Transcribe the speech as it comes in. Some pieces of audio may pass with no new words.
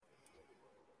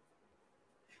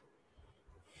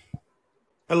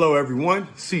Hello, everyone.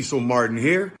 Cecil Martin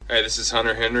here. Hey, this is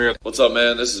Hunter Henry. What's up,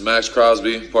 man? This is Max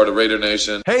Crosby, part of Raider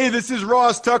Nation. Hey, this is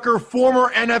Ross Tucker,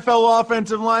 former NFL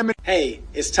offensive lineman. Hey,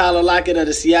 it's Tyler Lockett of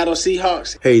the Seattle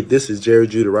Seahawks. Hey, this is Jerry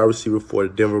Judy, wide receiver for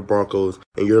the Denver Broncos,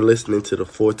 and you're listening to the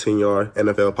 14-Yard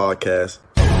NFL Podcast.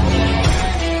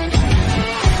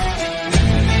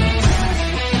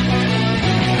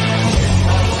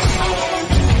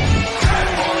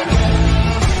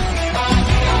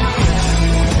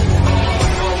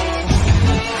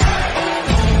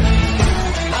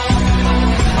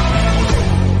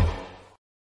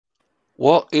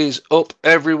 What is up,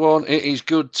 everyone? It is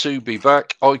good to be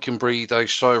back. I can breathe a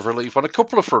sigh of relief on a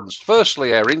couple of fronts.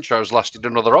 Firstly, our intro's lasted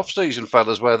another off-season,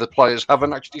 fellas, where the players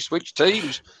haven't actually switched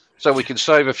teams. So we can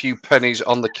save a few pennies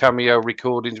on the cameo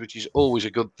recordings, which is always a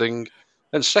good thing.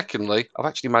 And secondly, I've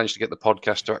actually managed to get the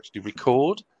podcast to actually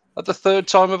record at the third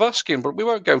time of asking, but we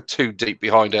won't go too deep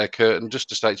behind our curtain, just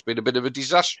to say it's been a bit of a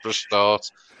disastrous start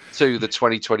to the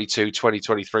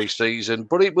 2022-2023 season,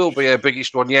 but it will be our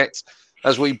biggest one yet,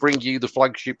 as we bring you the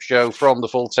flagship show from the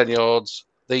Full 10 Yards,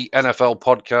 the NFL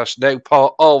podcast, now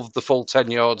part of the Full 10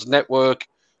 Yards network.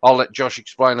 I'll let Josh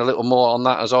explain a little more on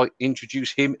that as I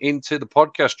introduce him into the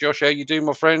podcast. Josh, how you doing,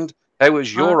 my friend? How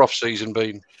has your off-season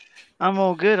been? I'm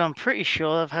all good. I'm pretty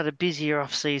sure I've had a busier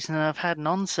off-season than I've had an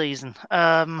on-season.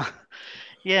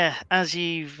 Yeah, as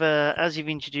you've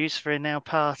introduced, we're now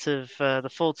part of the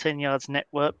Full 10 Yards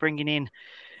network, bringing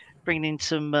in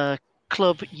some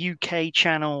Club UK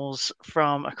channels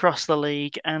from across the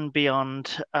league and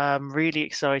beyond. Really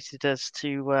excited as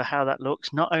to how that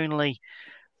looks, not only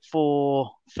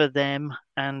for them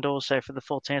and also for the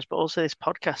Full 10 Yards, but also this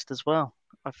podcast as well.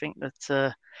 I think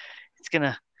that it's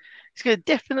gonna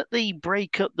definitely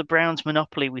break up the Browns'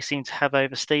 monopoly we seem to have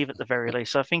over Steve at the very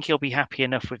least. So I think he'll be happy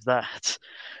enough with that.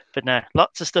 But no,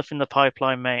 lots of stuff in the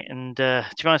pipeline, mate. And to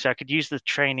be honest, I could use the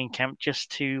training camp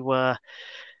just to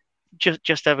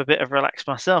just have a bit of relax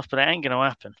myself, but it ain't going to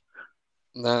happen.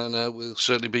 No, we'll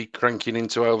certainly be cranking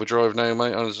into overdrive now,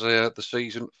 mate, as the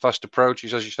season fast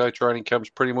approaches. As you say, training camp's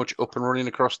pretty much up and running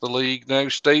across the league now.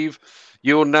 Steve,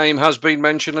 your name has been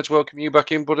mentioned. Let's welcome you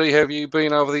back in, buddy. How have you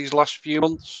been over these last few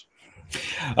months?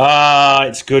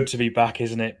 It's good to be back,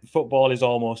 isn't it? Football is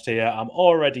almost here. I'm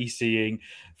already seeing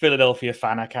Philadelphia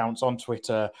fan accounts on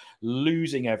Twitter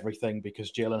losing everything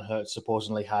because Jalen Hurts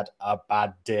supposedly had a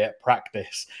bad day at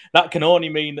practice. That can only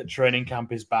mean that training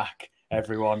camp is back,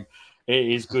 everyone. It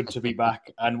is good to be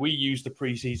back. And we use the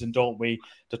preseason, don't we,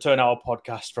 to turn our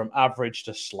podcast from average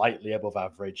to slightly above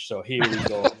average. So here we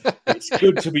go. It's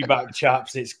good to be back,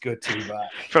 chaps. It's good to be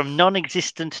back. From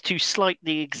non-existent to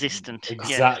slightly existent.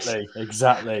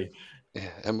 Exactly. Yeah,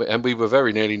 and we were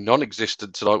very nearly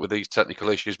non-existent tonight with these technical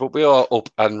issues, but we are up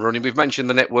and running. We've mentioned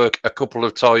the network a couple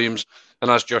of times,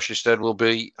 and as Josh has said, we'll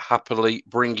be happily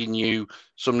bringing you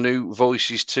some new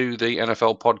voices to the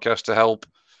NFL podcast to help.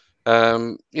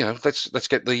 Let's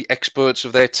get the experts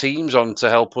of their teams on to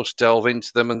help us delve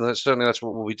into them, and certainly that's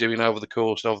what we'll be doing over the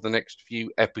course of the next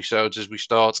few episodes as we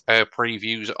start our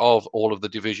previews of all of the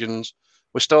divisions.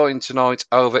 We're starting tonight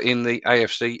over in the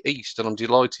AFC East, and I'm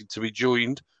delighted to be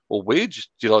joined. Or we're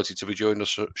just delighted to be joined,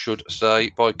 I should say,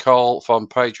 by Carl from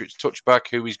Patriots Touchback,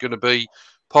 who is going to be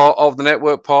part of the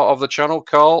network, part of the channel.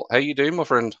 Carl, how you doing, my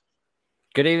friend?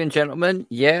 Good evening, gentlemen.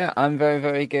 Yeah, I'm very,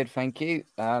 very good, thank you.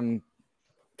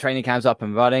 Training camp's up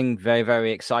and running. Very,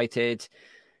 very excited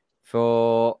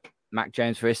for Mac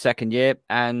Jones for his second year,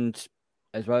 and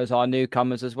as well as our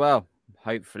newcomers as well.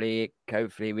 Hopefully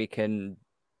we can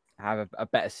have a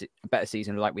better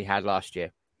season like we had last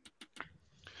year.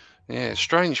 Yeah, it's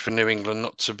strange for New England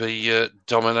not to be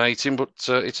dominating, but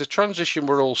it's a transition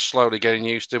we're all slowly getting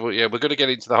used to. But yeah, we're going to get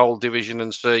into the whole division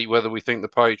and see whether we think the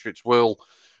Patriots will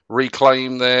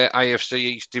reclaim their AFC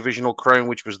East divisional crown,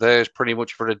 which was theirs pretty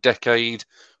much for a decade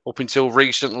up until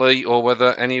recently, or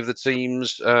whether any of the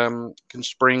teams can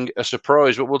spring a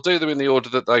surprise. But we'll do them in the order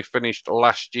that they finished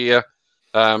last year.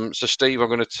 So, Steve, I'm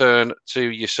going to turn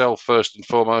to yourself first and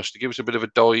foremost to give us a bit of a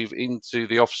dive into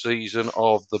the off-season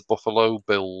of the Buffalo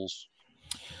Bills.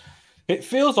 It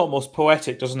feels almost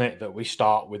poetic, doesn't it, that we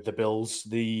start with the Bills,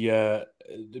 the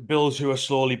Bills who are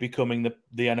slowly becoming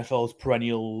the NFL's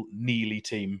perennial nearly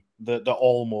team, the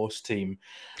almost team.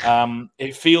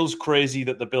 It feels crazy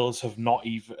that the Bills have not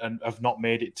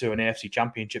made it to an AFC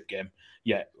Championship game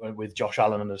yet with Josh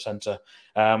Allen in the center.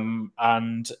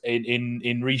 And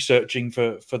in researching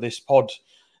for this pod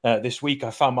this week,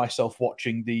 I found myself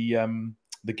watching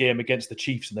the game against the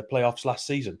Chiefs in the playoffs last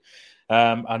season.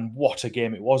 And what a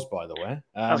game it was, by the way.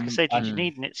 I was going to say, did you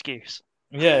need an excuse?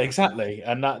 Yeah, exactly.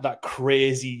 And that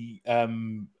crazy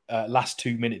last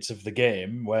 2 minutes of the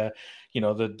game where,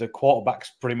 the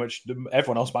quarterback's pretty much,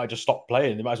 everyone else might have just stopped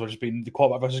playing. They might as well just be the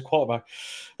quarterback versus quarterback.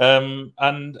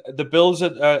 And the Bills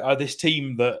are this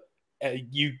team that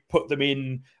you put them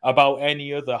in about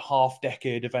any other half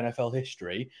decade of NFL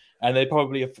history, and they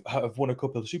probably have won a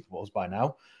couple of Super Bowls by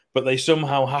now, but they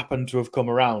somehow happen to have come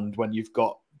around when you've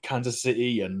got Kansas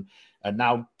City and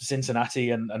now Cincinnati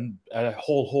and a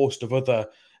whole host of other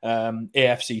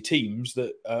AFC teams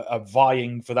that are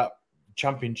vying for that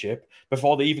championship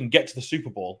before they even get to the Super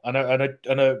Bowl and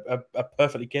are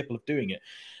perfectly capable of doing it.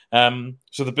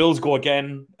 So the Bills go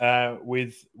again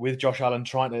with Josh Allen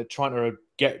trying to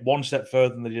get one step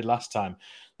further than they did last time.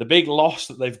 The big loss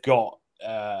that they've got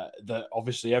that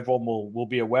obviously everyone will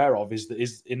be aware of is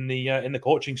in the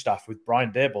coaching staff, with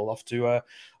Brian Daboll off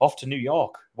to New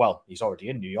York. Well, he's already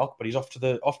in New York, but he's off to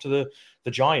the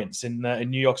Giants in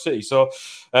New York City. So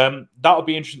that'll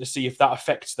be interesting to see if that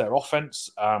affects their offense.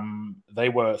 They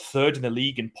were third in the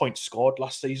league in points scored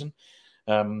last season.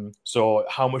 So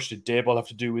how much did Daboll have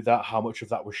to do with that? How much of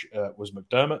that was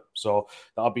McDermott? So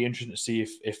that'll be interesting to see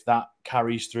if that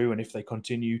carries through and if they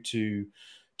continue to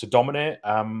dominate.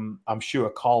 I'm sure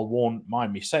Carl won't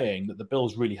mind me saying that the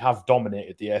Bills really have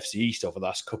dominated the AFC East over the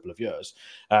last couple of years.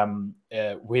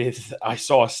 I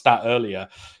saw a stat earlier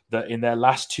that in their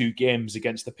last 2 games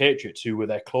against the Patriots, who were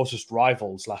their closest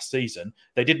rivals last season,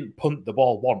 they didn't punt the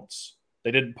ball once.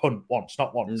 They didn't punt once,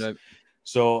 not once. No.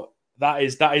 So that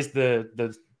is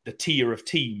the tier of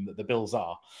team that the Bills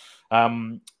are.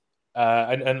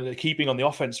 And keeping on the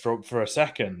offense for a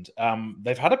second,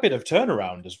 they've had a bit of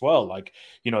turnaround as well. Like,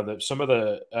 some of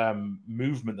the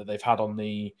movement that they've had on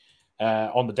the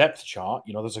depth chart.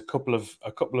 There's a couple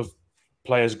of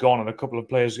players gone and a couple of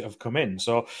players have come in.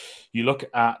 So you look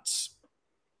at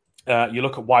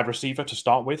wide receiver to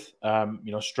start with.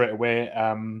 Straight away,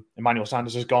 Emmanuel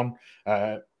Sanders has gone.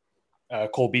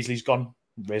 Cole Beasley's gone.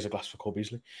 Raise a glass for Cole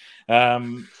Beasley.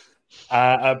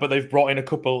 But they've brought in a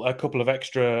couple of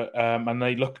extra, and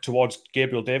they look towards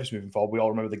Gabriel Davis moving forward. We all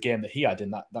remember the game that he had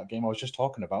in that game I was just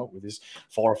talking about with his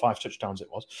 4 or 5 touchdowns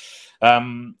it was.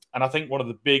 And I think one of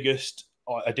the biggest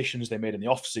additions they made in the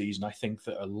offseason, I think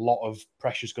that a lot of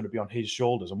pressure is going to be on his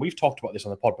shoulders. And we've talked about this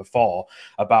on the pod before,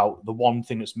 about the one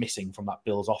thing that's missing from that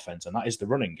Bills offense, and that is the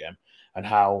running game, and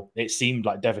how it seemed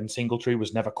like Devin Singletary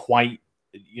was never quite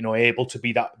able to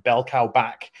be that bell cow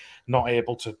back, not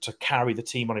able to carry the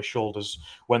team on his shoulders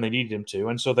when they needed him to.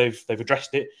 And so they've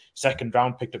addressed it. Second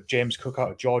round, picked up James Cook out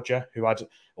of Georgia, who had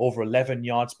over 11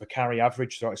 yards per carry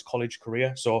average throughout his college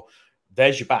career. So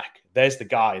there's your back. There's the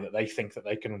guy that they think that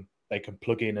they can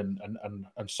plug in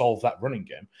and solve that running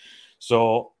game.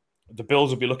 So the Bills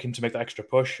will be looking to make that extra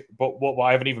push. But what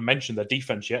I haven't even mentioned their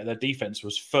defense yet. Their defense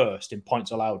was first in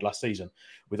points allowed last season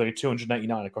with only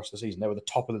 289 across the season. They were the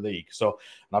top of the league. So,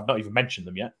 and I've not even mentioned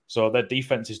them yet. So their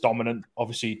defense is dominant.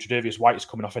 Obviously, Tre'Davious White is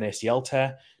coming off an ACL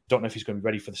tear. Don't know if he's going to be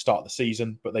ready for the start of the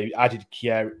season, but they added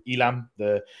Kier Elam,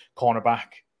 the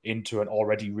cornerback, into an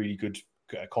already really good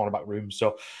cornerback room.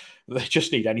 So they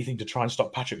just need anything to try and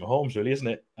stop Patrick Mahomes, really, isn't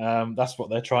it? That's what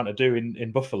they're trying to do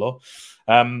in Buffalo.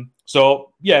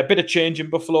 So yeah, a bit of change in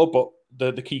Buffalo, but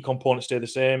the key components stay the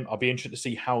same. I'll be interested to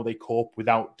see how they cope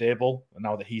without Daboll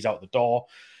now that he's out the door,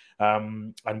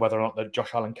 and whether or not that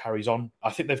Josh Allen carries on. I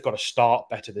think they've got to start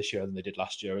better this year than they did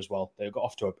last year as well. They got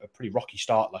off to a pretty rocky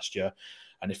start last year,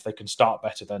 and if they can start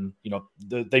better, then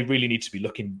they really need to be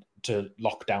looking to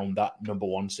lock down that number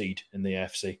 1 seed in the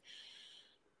AFC.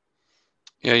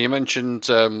 Yeah, you mentioned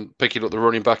picking up the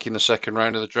running back in the second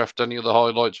round of the draft. Any other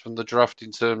highlights from the draft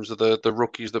in terms of the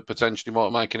rookies that potentially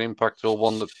might make an impact, or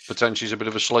one that potentially is a bit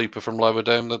of a sleeper from lower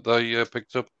down that they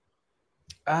picked up?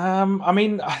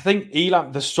 I think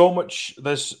Elam. There's so much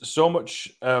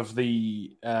of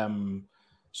the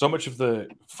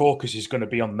focus is going to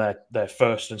be on their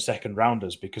first and second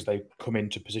rounders, because they come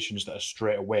into positions that are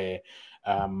straight away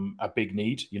a big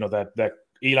need. They're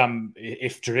Elam,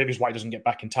 if Tre'Davious White doesn't get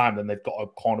back in time, then they've got a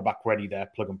cornerback ready there,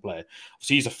 plug and play.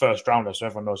 Obviously, he's a first rounder, so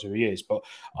everyone knows who he is. But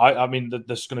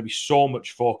there's going to be so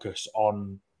much focus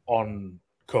on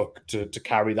Cook to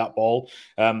carry that ball.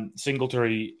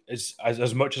 Singletary is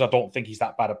as much as I don't think he's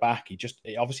that bad a back.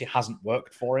 It obviously hasn't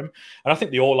worked for him, and I think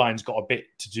the O-line's got a bit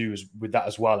to do with that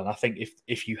as well. And I think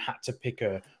if you had to pick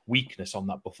a weakness on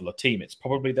that Buffalo team, it's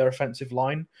probably their offensive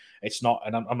line. It's not,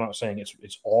 and I'm not saying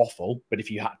it's awful, but if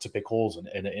you had to pick holes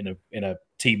in a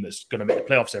team that's going to make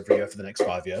the playoffs every year for the next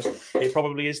 5 years, it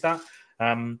probably is that.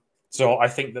 So I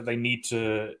think that they need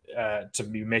to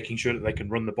be making sure that they can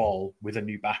run the ball with a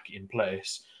new back in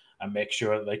place and make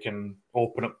sure that they can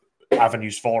open up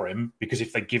avenues for him, because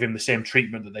if they give him the same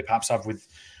treatment that they perhaps have with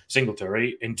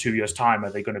Singletary, in 2 years' time,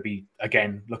 are they going to be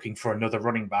again looking for another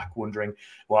running back, wondering,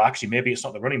 well, actually, maybe it's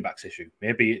not the running backs issue,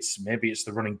 maybe it's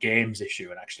the running games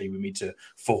issue, and actually we need to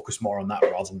focus more on that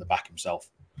rather than the back himself.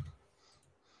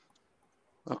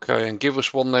 Okay, and give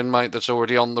us one then, mate, that's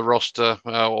already on the roster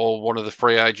or one of the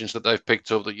free agents that they've picked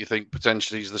up that you think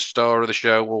potentially is the star of the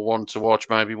show or one to watch,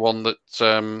 maybe one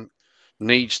that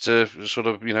needs to sort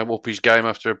of, up his game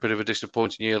after a bit of a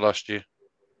disappointing year last year.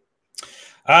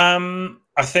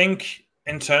 I think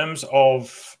in terms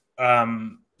of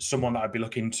someone that I'd be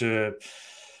looking to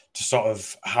sort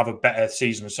of have a better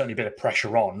season and certainly a bit of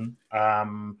pressure on,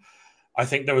 I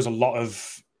think there was a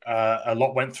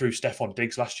lot went through Stephon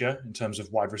Diggs last year in terms of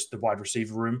the wide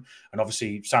receiver room. And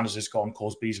obviously Sanders is gone,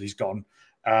 Coles Beasley's gone.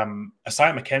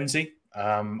 Isaiah McKenzie,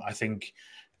 I think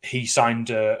he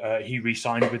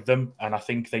re-signed with them, and I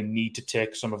think they need to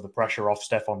take some of the pressure off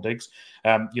Stephon Diggs.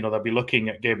 They'll be looking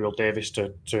at Gabriel Davis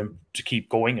to keep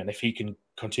going, and if he can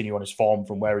continue on his form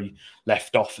from where he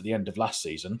left off at the end of last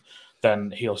season, then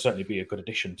he'll certainly be a good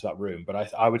addition to that room.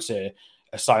 But I would say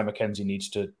Isaiah McKenzie needs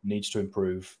to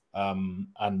improve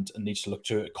and needs to look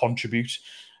to contribute.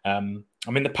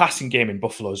 The passing game in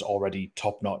Buffalo is already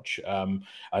top notch,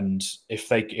 and if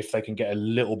they can get a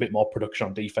little bit more production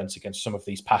on defense against some of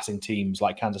these passing teams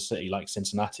like Kansas City, like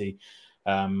Cincinnati,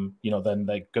 then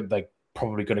they're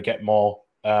probably going to get more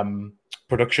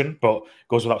production. But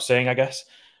goes without saying, I guess.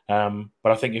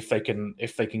 But I think if they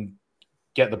can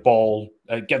get the ball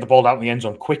down in the end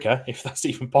zone quicker, if that's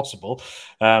even possible.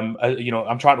 I'm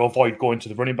trying to avoid going to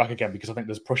the running back again because I think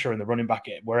there's pressure in the running back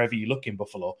wherever you look in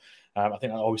Buffalo. I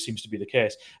think that always seems to be the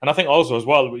case. And I think also as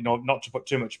well, not to put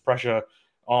too much pressure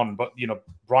on, but,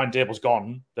 Brian Dable's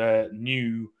gone. The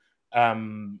new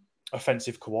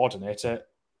offensive coordinator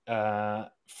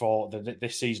for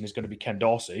this season is going to be Ken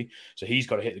Dorsey, so he's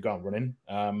got to hit the ground running,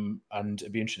 and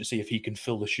it'd be interesting to see if he can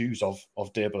fill the shoes of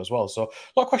Dable as well. So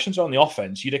a lot of questions on the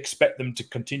offense. You'd expect them to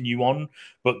continue on,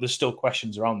 but there's still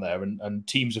questions around there, and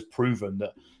teams have proven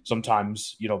that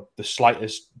sometimes the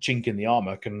slightest chink in the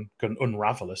armor can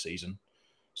unravel a season.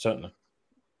 Certainly.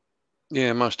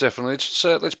 Yeah, most definitely.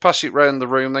 Let's pass it round the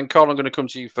room then. Carl, I'm going to come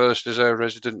to you first as our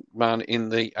resident man in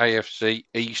the AFC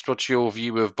East. What's your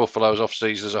view of Buffalo's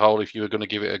off-season as a whole if you were going to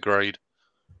give it a grade?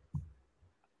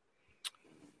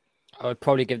 I would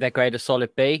probably give their grade a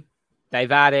solid B.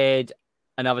 They've added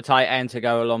another tight end to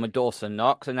go along with Dawson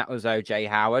Knox, and that was O.J.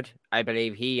 Howard. I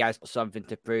believe he has something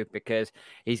to prove because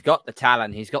he's got the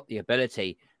talent, he's got the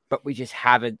ability, but we just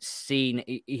haven't seen...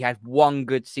 He had one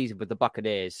good season with the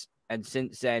Buccaneers, and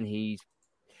since then, he's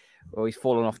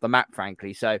fallen off the map,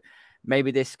 frankly. So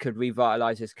maybe this could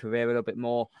revitalize his career a little bit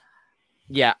more.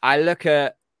 Yeah, I look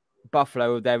at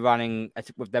Buffalo with their running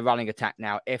attack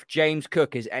now. If James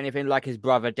Cook is anything like his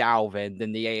brother Dalvin,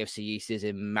 then the AFC East is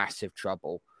in massive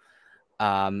trouble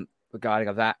regarding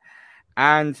of that.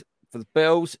 And for the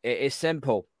Bills, it is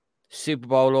simple: Super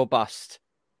Bowl or bust.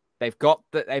 They've got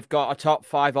a top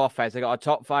 5 offense. They've got a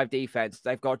top 5 defense.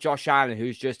 They've got Josh Allen,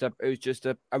 who's just a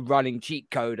running cheat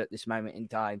code at this moment in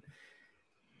time.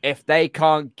 If they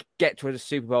can't get to the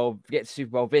Super Bowl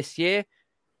this year,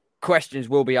 questions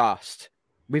will be asked.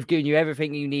 We've given you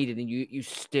everything you needed, and you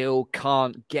still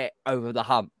can't get over the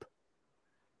hump.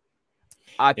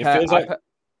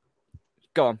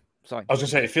 Go on. Sorry. I was going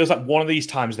to say, it feels like one of these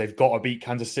times they've got to beat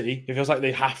Kansas City. It feels like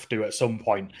they have to at some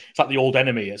point. It's like the old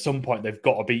enemy. At some point, they've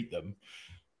got to beat them.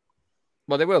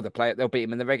 Well, they will. They'll beat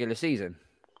them in the regular season.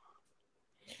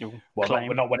 Well,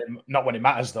 not when it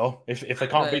matters, though. If they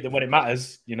can't beat them when it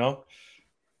matters,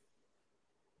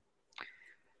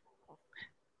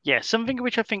 Yeah, something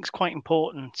which I think is quite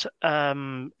important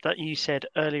that you said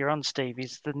earlier on, Steve,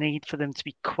 is the need for them to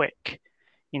be quick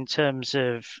in terms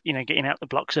of, getting out the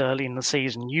blocks early in the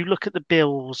season. You look at the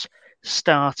Bills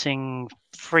starting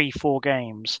 3-4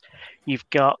 games. You've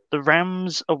got the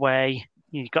Rams away.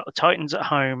 You've got the Titans at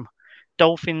home,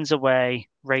 Dolphins away,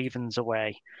 Ravens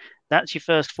away. That's your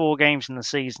first 4 games in the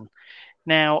season.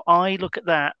 Now, I look at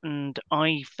that and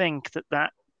I think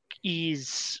that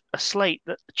is a slate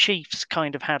that the Chiefs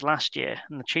kind of had last year,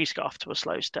 and the Chiefs got off to a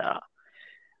slow start.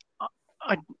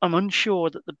 I'm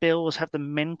unsure that the Bills have the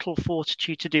mental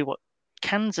fortitude to do what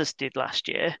Kansas did last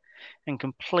year and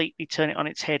completely turn it on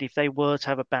its head if they were to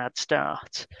have a bad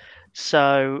start.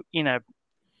 So, the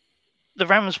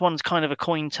Rams one's kind of a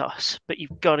coin toss, but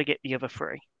you've got to get the other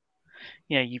 3.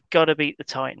 You've got to beat the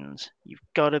Titans. You've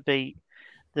got to beat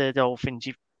the Dolphins.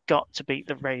 You've got to beat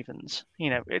the Ravens.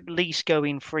 At least go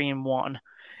in 3-1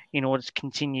 in order to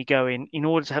continue going, in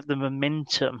order to have the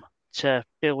momentum to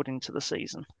build into the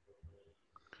season.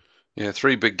 Yeah,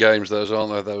 3 big games, those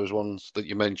aren't there? Those ones that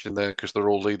you mentioned there, because they're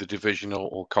all either divisional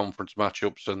or conference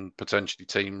matchups and potentially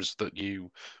teams that you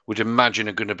would imagine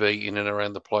are going to be in and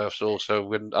around the playoffs also.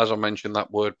 When, as I mentioned,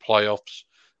 that word playoffs,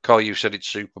 Carl, you said it's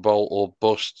Super Bowl or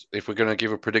bust. If we're going to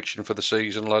give a prediction for the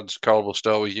season, lads, Carl, we'll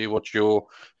start with you. What's your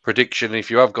prediction? If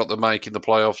you have got them making the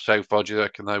playoffs, how far do you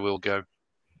reckon they will go?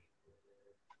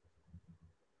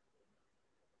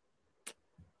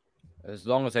 As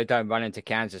long as they don't run into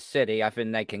Kansas City, I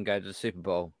think they can go to the Super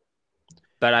Bowl.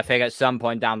 But I think at some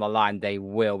point down the line, they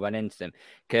will run into them.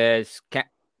 Because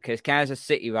Kansas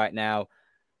City right now,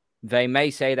 they may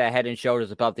say they're head and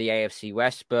shoulders above the AFC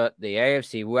West, but the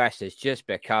AFC West has just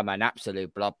become an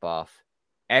absolute bloodbath.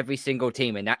 Every single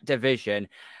team in that division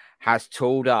has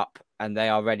tooled up, and they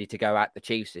are ready to go at the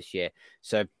Chiefs this year.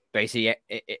 So basically,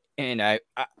 I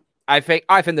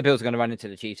think the Bills are going to run into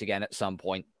the Chiefs again at some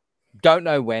point. Don't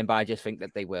know when, but I just think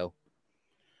that they will.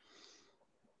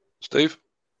 Steve?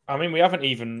 I mean, we haven't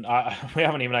even had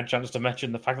a chance to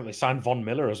mention the fact that they signed Von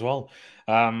Miller as well.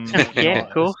 Of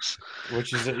course.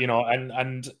 Which is,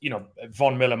 and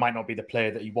Von Miller might not be the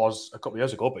player that he was a couple of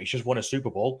years ago, but he's just won a Super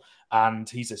Bowl, and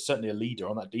he's certainly a leader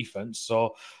on that defense.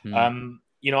 So,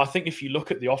 I think if you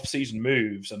look at the offseason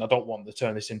moves, and I don't want to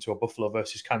turn this into a Buffalo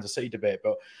versus Kansas City debate,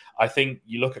 but I think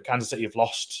you look at Kansas City have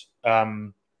lost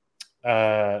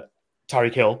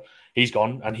Tyreek Hill. He's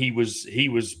gone, and he was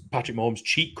Patrick Mahomes'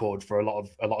 cheat code for a lot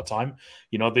of time.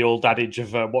 The old adage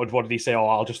of what did he say? Oh,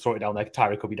 I'll just throw it down there.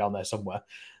 Tyreek will be down there somewhere.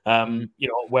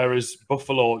 Whereas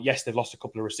Buffalo, yes, they've lost a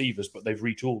couple of receivers, but they've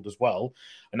retooled as well.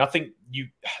 And I think you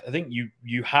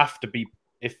have to be,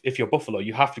 if you're Buffalo,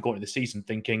 you have to go into the season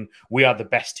thinking we are the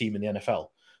best team in the NFL,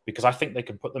 because I think they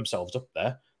can put themselves up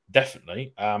there.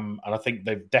 Definitely. And I think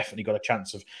they've definitely got a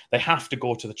chance they have to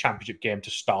go to the championship game to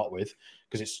start with,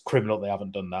 because it's criminal they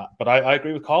haven't done that. But I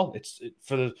agree with Carl.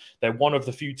 They're one of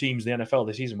the few teams in the NFL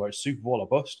this season where it's Super Bowl or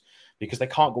bust, because they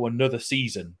can't go another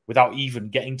season without even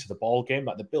getting to the ball game.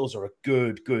 Like, the Bills are a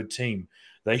good team.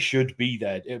 They should be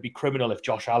there. It would be criminal if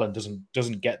Josh Allen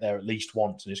doesn't get there at least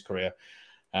once in his career.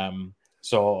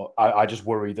 So I just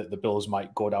worry that the Bills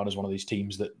might go down as one of these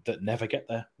teams that never get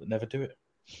there, that never do it.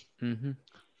 Mm-hmm.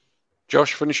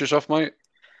 Josh, finish us off, mate.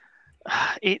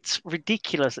 It's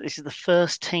ridiculous that this is the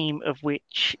first team of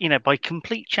which, by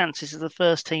complete chance, this is the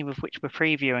first team of which we're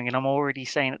previewing, and I'm already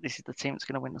saying that this is the team that's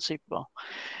going to win the Super Bowl.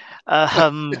 Of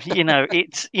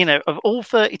all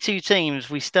 32 teams,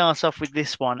 we start off with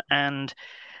this one, and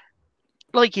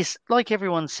like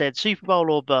everyone said, Super Bowl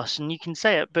or bust, and you can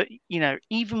say it, but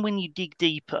even when you dig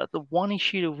deeper, the one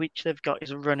issue of which they've got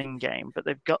is a running game, but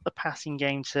they've got the passing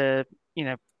game to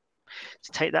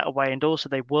take that away, and also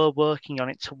they were working on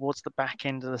it towards the back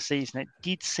end of the season. It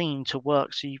did seem to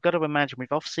work, so you've got to imagine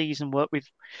with off-season work, with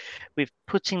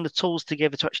putting the tools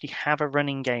together to actually have a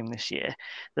running game this year,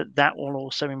 that will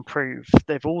also improve.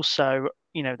 They've also,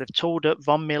 they've tooled up.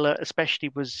 Von Miller especially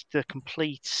was the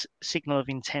complete signal of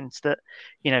intent that,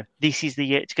 this is the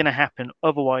year it's going to happen,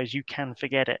 otherwise you can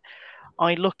forget it.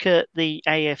 I look at the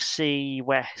AFC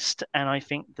West, and I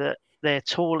think that they're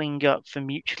tooling up for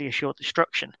mutually assured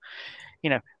destruction.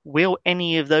 Will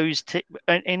any of those 4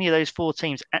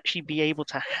 teams actually be able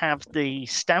to have the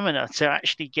stamina to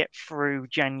actually get through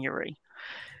January,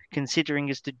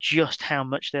 considering as to just how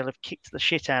much they'll have kicked the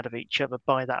shit out of each other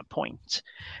by that point?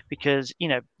 Because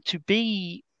to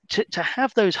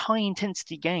have those high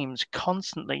intensity games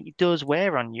constantly does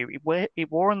wear on you. It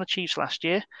wore on the Chiefs last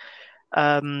year.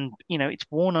 It's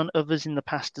worn on others in the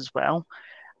past as well.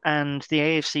 And the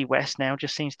AFC West now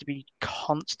just seems to be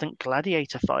constant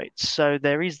gladiator fights. So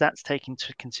there is that to take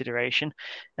into consideration.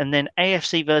 And then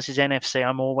AFC versus NFC,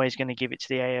 I'm always going to give it to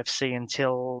the AFC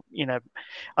until,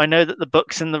 I know that the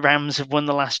Bucs and the Rams have won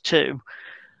the last 2.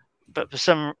 But for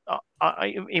some,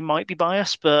 it might be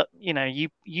biased, but,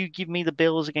 you give me the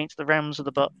Bills against the Rams or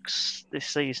the Bucs this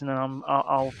season, and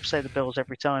I'll say the Bills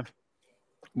every time.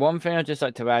 One thing I'd just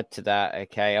like to add to that,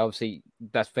 okay, obviously,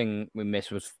 that thing we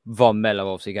missed was Von Miller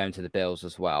obviously going to the Bills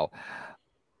as well.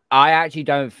 I actually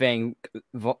don't think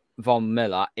Von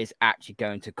Miller is actually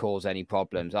going to cause any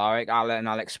problems. All right,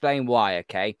 I'll explain why,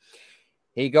 okay?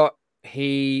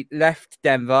 He left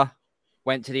Denver,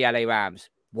 went to the LA Rams.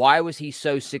 Why was he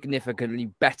so significantly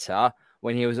better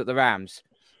when he was at the Rams?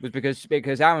 It was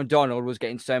because Aaron Donald was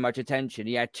getting so much attention.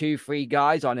 He had 2-3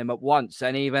 guys on him at once,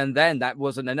 and even then, that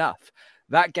wasn't enough.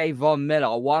 That gave Von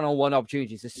Miller one-on-one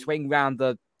opportunities to swing round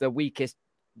the weakest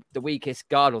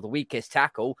guard or the weakest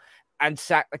tackle and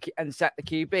sack the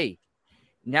QB.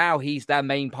 Now he's their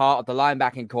main part of the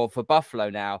linebacking core for Buffalo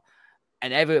now,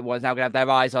 and everyone's now going to have their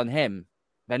eyes on him.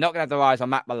 They're not going to have their eyes on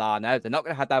Matt Milano. They're not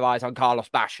going to have their eyes on Carlos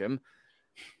Basham.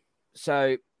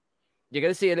 So you're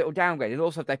going to see a little downgrade. And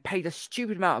also, they paid a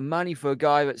stupid amount of money for a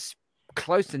guy that's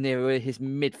close to near his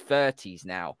mid-30s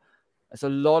now. That's a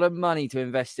lot of money to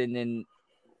invest in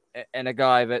a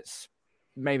guy that's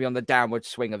maybe on the downward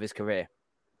swing of his career.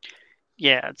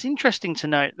 Yeah, it's interesting to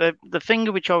note. The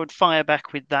thing which I would fire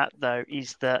back with that, though,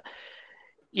 is that,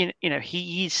 you know,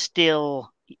 he is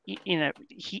still, you know,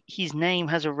 his name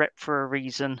has a rep for a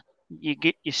reason. You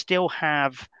still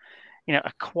have, you know,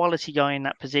 a quality guy in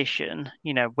that position.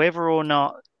 You know, whether or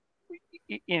not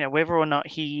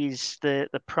he is the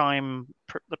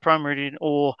primary,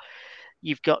 or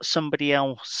you've got somebody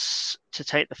else to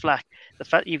take the flak. The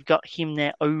fact that you've got him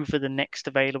there over the next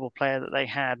available player that they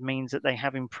had means that they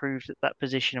have improved at that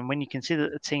position. And when you consider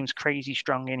that the team's crazy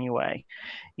strong anyway,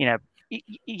 you know,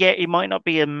 yeah, it might not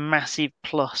be a massive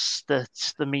plus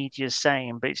that the media's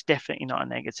saying, but it's definitely not a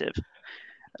negative.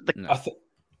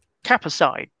 Cap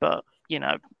aside, but, you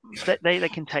know, they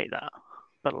can take that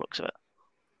by the looks of it.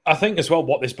 I think as well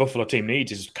what this Buffalo team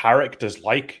needs is characters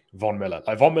like Von Miller.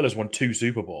 Like Von Miller's won 2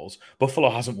 Super Bowls. Buffalo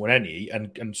hasn't won any,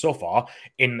 and so far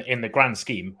in the grand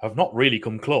scheme have not really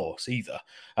come close either.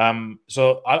 But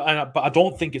I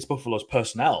don't think it's Buffalo's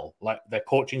personnel. Like their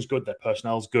coaching's good, their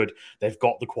personnel's good. They've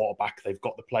got the quarterback, they've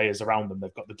got the players around them,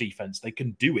 they've got the defense. They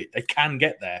can do it. They can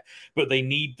get there, but they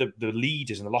need the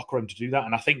leaders in the locker room to do that.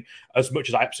 And I think as much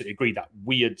as I absolutely agree that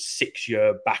weird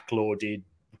 6-year backloaded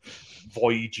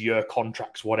void year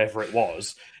contracts, whatever it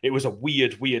was a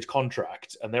weird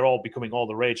contract, and they're all becoming all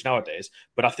the rage nowadays.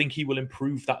 But I think he will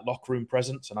improve that locker room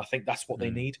presence, and I think that's what they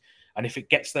need. And if it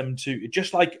gets them to,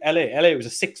 just like LA was a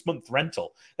 6-month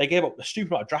rental, they gave up a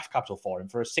stupid amount of draft capital for him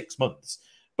for 6 months,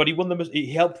 but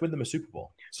he helped win them a Super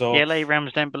Bowl. So the LA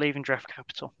Rams don't believe in draft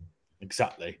capital.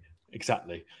 Exactly.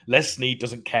 Les Snead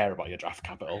doesn't care about your draft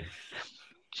capital.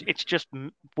 It's just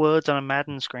words on a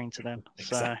Madden screen to them.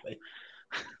 Exactly.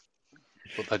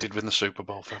 But they did win the Super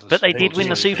Bowl, fellas. But they did win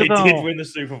the Super Bowl. They did win the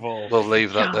Super Bowl. We'll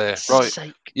leave that there. Right.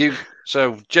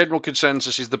 So general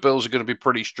consensus is the Bills are going to be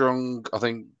pretty strong. I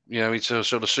think, you know, it's a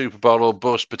sort of Super Bowl or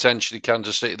bust. Potentially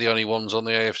Kansas City, the only ones on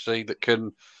the AFC that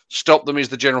can stop them, is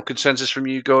the general consensus from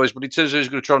you guys. But in terms of who's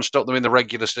going to try and stop them in the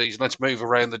regular season, let's move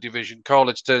around the division. Carl,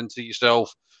 let's turn to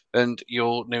yourself and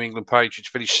your New England Patriots.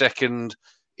 Finished second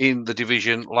in the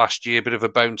division last year, bit of a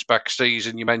bounce back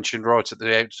season. You mentioned right at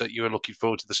the outset you were looking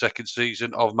forward to the second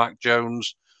season of Mac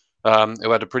Jones, who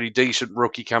had a pretty decent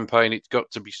rookie campaign, it's got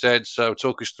to be said. So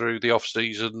talk us through the off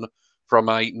season from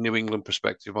a New England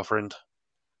perspective, my friend.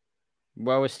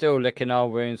 Well, we're still licking our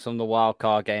wounds from the wild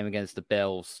card game against the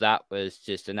Bills. That was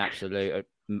just an absolute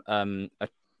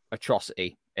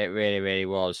atrocity. It really, really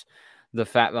was. The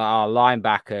fact that our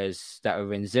linebackers that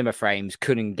were in Zimmer frames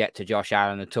couldn't get to Josh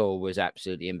Allen at all was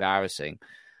absolutely embarrassing.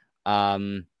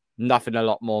 Nothing a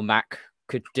lot more Mac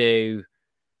could do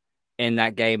in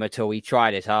that game at all. He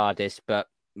tried his hardest, but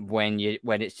when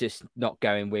it's just not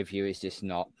going with you, it's just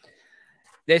not.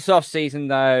 This offseason,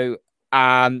 though,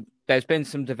 there's been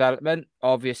some development.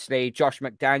 Obviously, Josh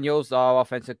McDaniels, our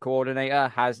offensive coordinator,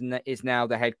 is now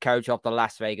the head coach of the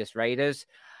Las Vegas Raiders.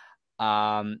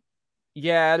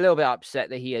 Yeah, a little bit upset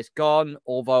that he has gone,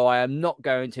 although I am not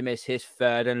going to miss his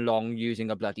 3rd and long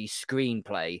using a bloody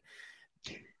screenplay.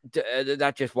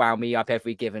 That just wound me up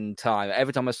every given time.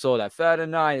 Every time I saw that 3rd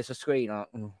and 9, it's a screen. Oh,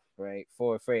 great,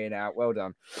 4 or 3 and out. Well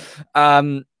done.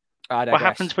 What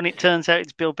happens when it turns out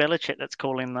it's Bill Belichick that's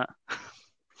calling that?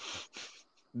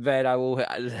 Then I will.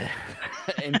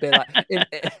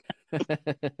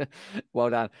 Well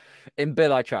done. In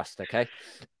Bill, I trust. Okay.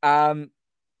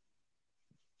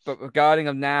 But regarding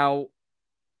them now,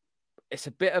 it's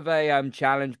a bit of a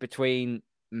challenge between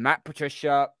Matt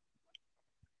Patricia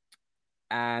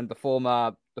and the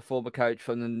former coach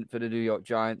for the New York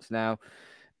Giants. Now,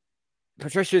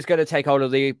 Patricia is going to take hold of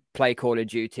the play calling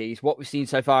duties. What we've seen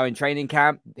so far in training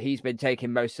camp, he's been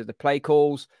taking most of the play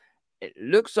calls. It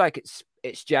looks like it's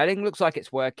gelling. Looks like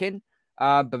it's working.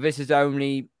 But this is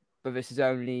only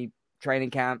training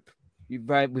camp. We've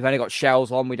only got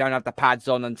shells on. We don't have the pads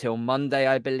on until Monday,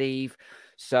 I believe.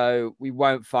 So we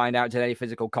won't find out any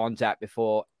physical contact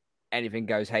before anything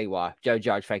goes haywire. Joe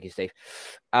Judge, thank you, Steve.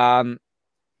 But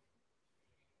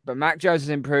Mac Jones has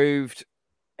improved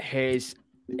his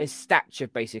stature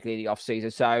basically in the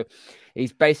offseason. So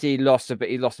he's basically lost a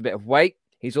bit of weight.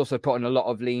 He's also put on a lot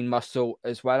of lean muscle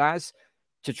as well as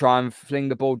to try and fling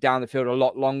the ball down the field a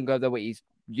lot longer than what he's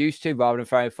used to, rather than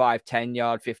throwing 5, 10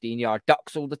 yard, 15 yard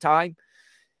ducks all the time.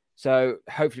 So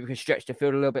hopefully we can stretch the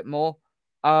field a little bit more.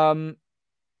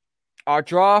 Our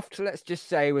draft, let's just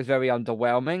say, was very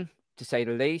underwhelming, to say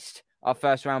the least. Our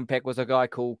first round pick was a guy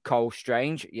called Cole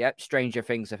Strange. Yep, stranger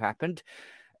things have happened.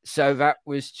 So that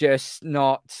was just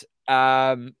not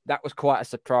That was quite a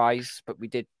surprise, but we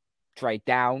did trade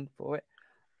down for it.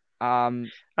 I was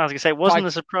going to say, it wasn't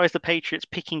a surprise the Patriots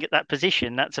picking at that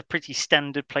position. That's a pretty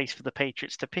standard place for the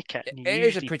Patriots to pick at. You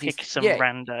usually pick some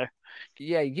rando.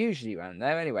 Yeah, usually around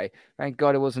there. Anyway, thank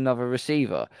God it was another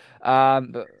receiver.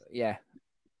 But yeah.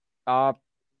 But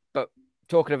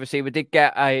talking of receiver, did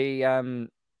get a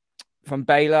from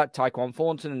Baylor, Tyquan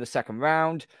Thornton in the second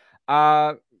round.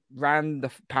 Apparently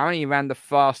he ran the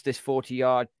fastest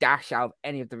 40-yard dash out of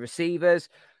any of the receivers.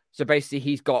 So basically,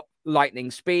 he's got lightning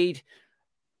speed.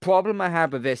 Problem I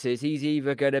have with this is he's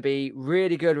either going to be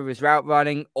really good with his route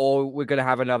running, or we're going to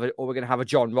have a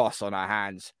John Ross on our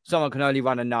hands. Someone can only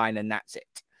run a 9, and that's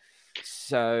it.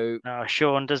 So,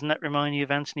 Sean, doesn't that remind you of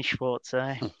Anthony Schwartz?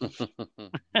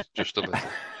 Just a bit.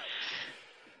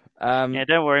 Yeah,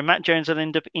 don't worry. Matt Jones will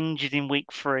end up injured in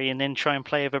week 3 and then try and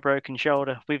play with a broken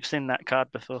shoulder. We've seen that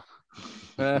card before.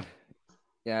 Yeah,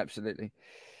 absolutely.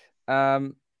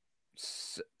 But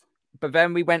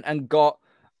then we went and got.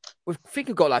 I think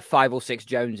we've got like 5 or 6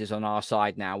 Joneses on our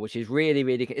side now, which is really,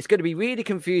 really. It's going to be really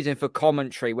confusing for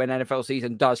commentary when NFL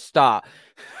season does start.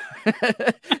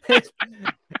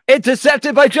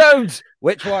 Intercepted by Jones.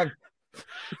 Which one?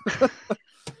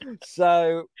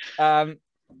 So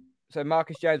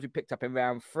Marcus Jones we picked up in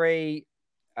round 3.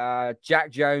 Jack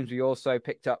Jones we also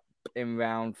picked up in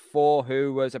round 4,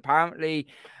 who was apparently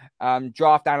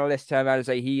draft analysts turned around and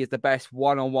say he is the best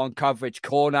one-on-one coverage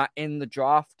corner in the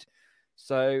draft.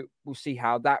 So we'll see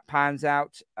how that pans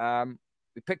out.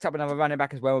 We picked up another running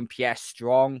back as well in Pierre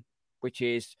Strong, which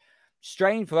is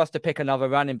strange for us to pick another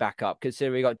running back up,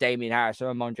 considering we got Damian Harris and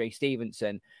Ramondre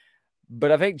Stevenson.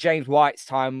 But I think James White's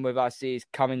time with us is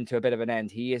coming to a bit of an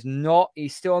end. He's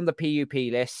still on the PUP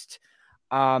list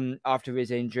after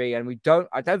his injury, and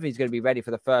I don't think he's going to be ready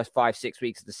for the first 5-6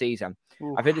 weeks of the season.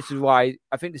 Ooh. I think this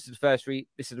is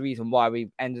the reason why we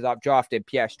ended up drafting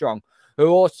Pierre Strong, who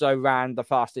also ran the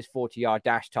fastest 40-yard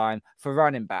dash time for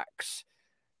running backs.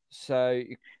 So,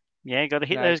 yeah, got to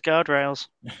hit those guardrails.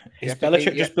 Is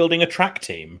Belichick just building a track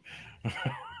team?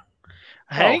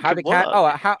 Hey, how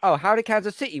did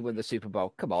Kansas City win the Super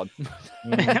Bowl? Come on.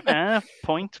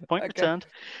 Point returned.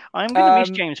 I'm going to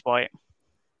miss James White.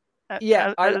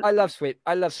 I love Sweet.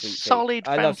 Solid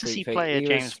fantasy player,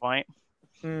 James White.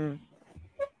 Very,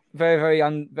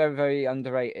 very, very, very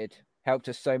underrated. Helped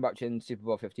us so much in Super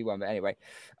Bowl 51. But anyway,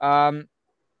 and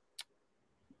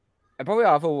probably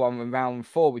our other one in round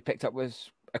 4 we picked up was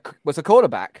a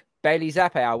quarterback, Bailey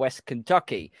Zappi, our West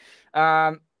Kentucky.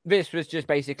 This was just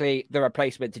basically the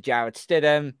replacement to Jarrett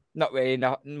Stidham. Not really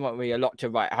a lot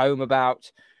to write home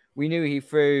about. We knew he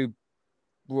threw,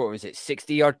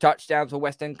 60-yard touchdowns for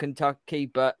Western Kentucky,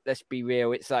 but let's be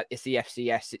real, it's the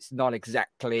FCS. It's not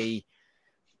exactly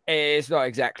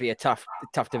a tough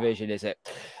division, is it?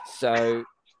 So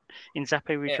in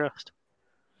Zappi we trust.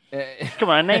 Come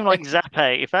on, a name like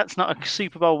Zappi, if that's not a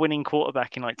Super Bowl winning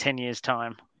quarterback in like 10 years'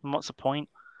 time, then what's the point?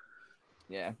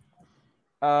 Yeah.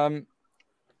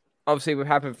 Obviously, we've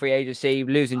had free agency.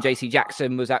 Losing JC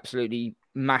Jackson was absolutely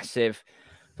massive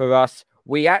for us.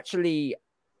 We actually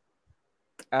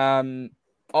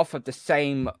offered the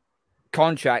same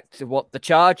contract to what the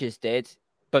Chargers did,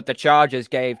 but the Chargers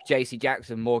gave JC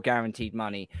Jackson more guaranteed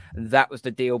money. And that was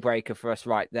the deal breaker for us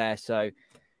right there. So,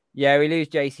 yeah, we lose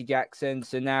JC Jackson.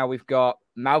 So now we've got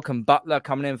Malcolm Butler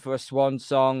coming in for a swan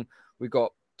song. We've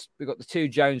got the 2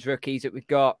 Jones rookies that we've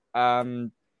got.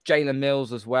 Jalen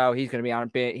Mills as well. He's going to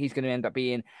end up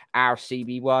being our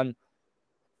CB1.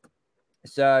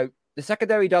 So the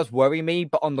secondary does worry me,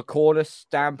 but on the corner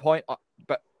standpoint,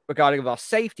 but regarding our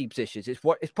safety positions,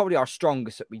 it's probably our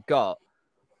strongest that we got.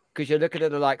 Because you're looking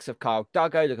at the likes of Kyle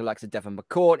Duggar, looking at the likes of Devin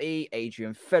McCourty,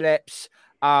 Adrian Phillips,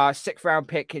 6th round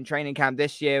pick in training camp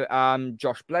this year,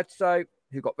 Josh Bledsoe,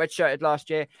 who got redshirted last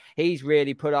year. He's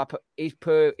really he's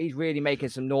really making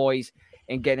some noise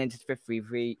and getting into the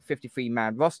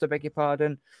 53-man roster, beg your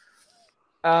pardon.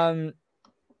 So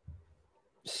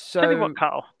Tell you what,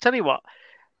 Carl.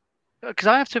 Because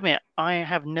I have to admit, I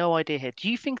have no idea here. Do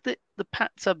you think that the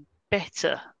Pats are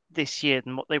better this year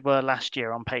than what they were last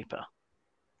year on paper?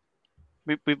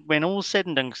 When all's said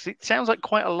and done, 'cause it sounds like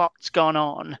quite a lot's gone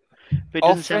on, but it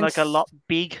doesn't sound like a lot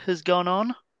big has gone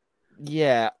on.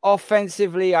 Yeah,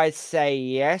 offensively, I'd say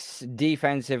yes.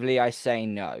 Defensively, I say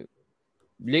no.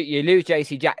 You lose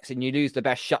JC Jackson, you lose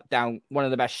one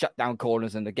of the best shutdown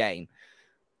corners in the game.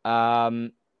 Our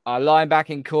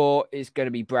linebacking core is going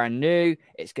to be brand new.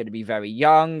 It's going to be very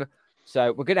young.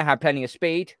 So we're going to have plenty of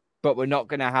speed, but we're not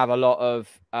going to have a lot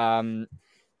of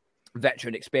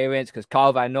veteran experience because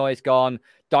Kyle Van Noy's gone.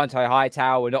 Dante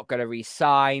Hightower, we're not going to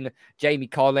re-sign. Jamie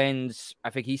Collins, I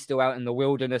think he's still out in the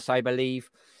wilderness, I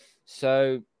believe.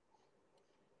 So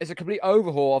it's a complete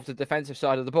overhaul of the defensive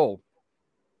side of the ball.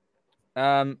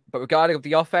 But regarding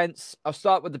the offense, I'll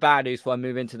start with the bad news before I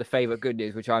move into the favourite good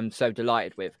news, which I'm so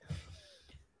delighted with.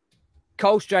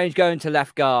 Cole Strange going to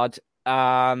left guard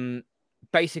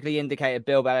basically indicated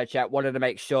Bill Belichick wanted to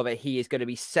make sure that he is going to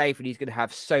be safe and he's going to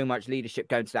have so much leadership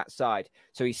going to that side.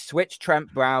 So he switched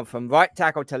Trent Brown from right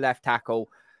tackle to left tackle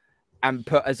and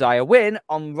put Isaiah Wynn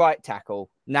on right tackle.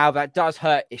 Now that does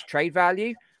hurt his trade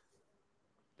value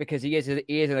because he is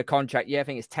in a contract year. I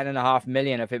think it's $10.5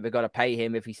 million. I think we've got to pay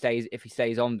him if he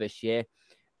stays on this year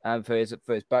for his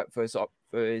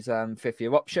fifth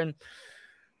year option.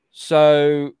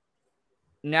 So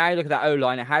now you look at that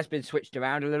O-line, it has been switched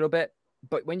around a little bit.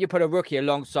 But when you put a rookie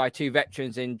alongside two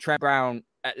veterans in Trent Brown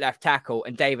at left tackle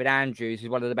and David Andrews,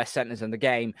 who's one of the best centers in the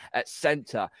game, at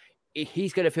center,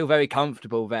 he's going to feel very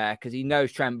comfortable there because he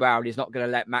knows Trent Brown is not going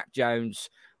to let Mac Jones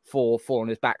fall on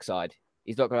his backside.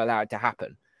 He's not going to allow it to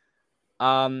happen.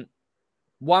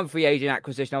 One free agent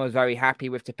acquisition I was very happy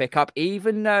with to pick up,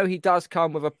 even though he does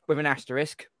come with an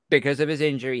asterisk because of his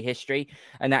injury history,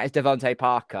 and that is Devontae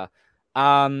Parker.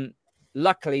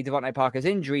 Luckily, Devontae Parker's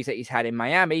injuries that he's had in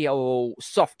Miami are all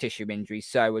soft tissue injuries.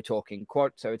 So we're talking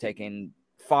quad, so we're taking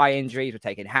thigh injuries, we're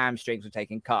taking hamstrings, we're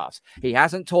taking calves. He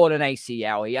hasn't torn an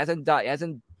ACL. He hasn't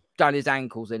done his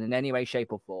ankles in any way,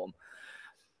 shape, or form.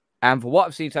 And for what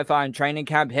I've seen so far in training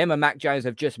camp, him and Mac Jones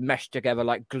have just meshed together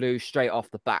like glue straight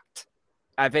off the bat.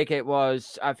 I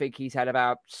think he's had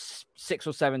about 6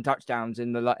 or 7 touchdowns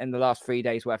in the last 3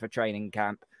 days worth of training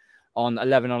camp on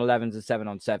 11-on-11s and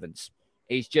 7-on-7s.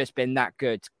 He's just been that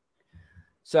good.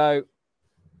 So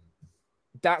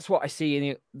that's what I see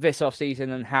in this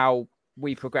offseason and how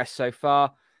we progress so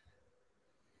far.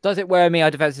 Does it worry me?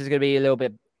 Our defense is going to be a little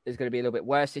bit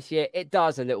worse this year. It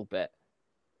does a little bit.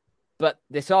 But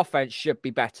this offense should be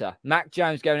better. Mac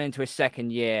Jones going into his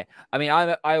second year. I mean,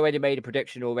 I already made a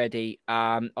prediction already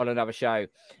on another show,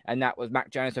 and that was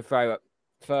Mac Jones to throw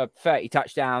for 30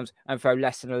 touchdowns and throw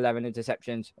less than 11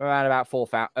 interceptions, around about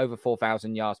over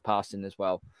 4,000 yards passing as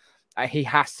well. He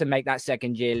has to make that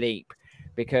second year leap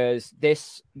because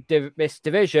this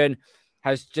division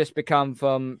has just become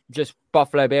from just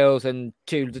Buffalo Bills and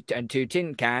two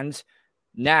tin cans.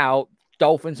 Now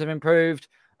Dolphins have improved,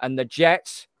 and the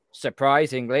Jets,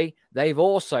 surprisingly, they've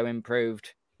also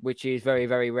improved, which is very,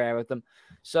 very rare of them.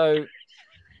 So,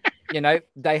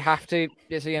 they have to.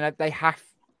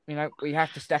 We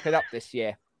have to step it up this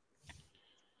year.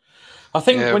 I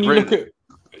think when you look at...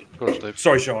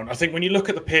 Sorry, Sean. I think when you look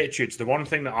at the Patriots, the one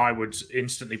thing that I would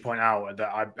instantly point out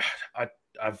that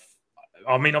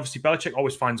I mean, obviously, Belichick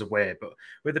always finds a way, but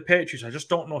with the Patriots, I just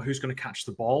don't know who's going to catch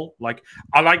the ball. Like,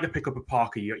 I like the pickup of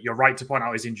Parker. You're right to point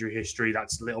out his injury history.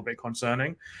 That's a little bit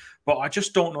concerning, but I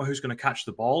just don't know who's going to catch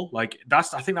the ball. Like, I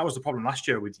think that was the problem last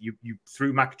year with you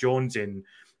threw Mac Jones in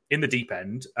the deep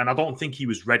end, and I don't think he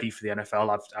was ready for the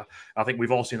NFL. I think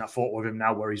we've all seen that photo of him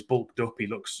now where he's bulked up. He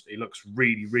looks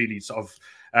really, really sort of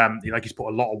like he's put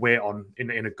a lot of weight on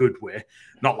in a good way.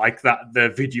 Not like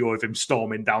the video of him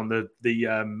storming down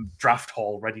the draft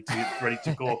hall ready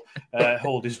to go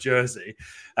hold his jersey.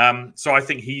 So I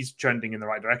think he's trending in the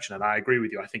right direction, and I agree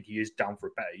with you. I think he is down for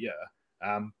a better year.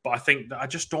 But I think that I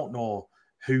just don't know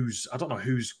who's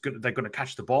they're going to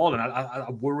catch the ball, and I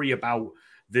worry about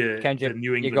the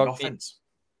New England offense.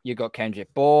 You got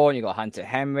Kendrick Bourne, you got Hunter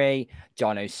Henry,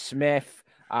 Jonnu Smith.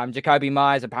 Jacoby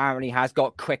Myers apparently has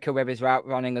got quicker with his route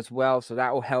running as well, so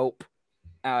that will help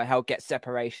get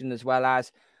separation as well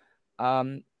as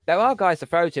there are guys to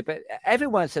throw to, but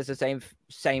everyone says the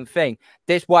same thing.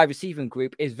 This wide receiving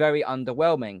group is very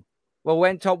underwhelming. Well,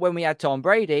 when we had Tom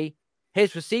Brady,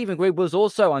 his receiving group was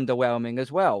also underwhelming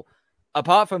as well.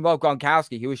 Apart from Rob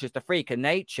Gronkowski, who was just a freak of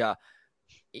nature,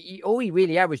 all he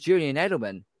really had was Julian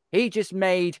Edelman. He just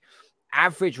made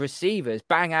average receivers,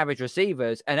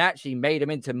 and actually made them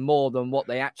into more than what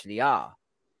they actually are.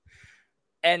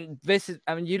 And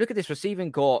you look at this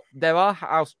receiving corps, there are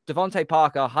Devontae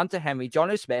Parker, Hunter Henry,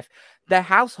 Jonnu Smith, they're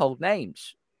household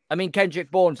names. I mean, Kendrick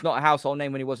Bourne's not a household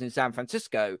name when he was in San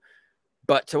Francisco,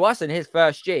 but to us in his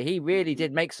first year, he really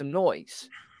did make some noise.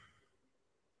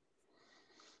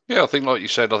 Yeah, I think, like you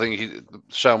said,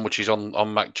 so much is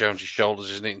on Mac Jones'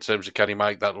 shoulders, isn't it, in terms of can he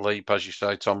make that leap? As you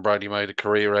say, Tom Brady made a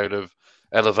career out of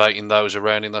elevating those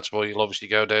around him. That's why he'll obviously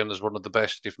go down as one of the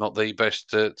best, if not the best,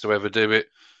 to ever do it.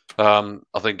 I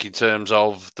think in terms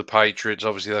of the Patriots,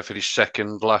 obviously they finished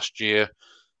second last year.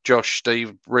 Josh,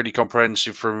 Steve, really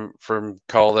comprehensive from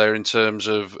Carl there in terms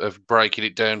of breaking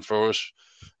it down for us.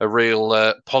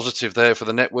 real positive there for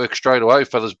the network straight away,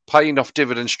 fellas, paying off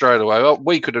dividends straight away. Well,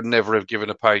 we could have never have given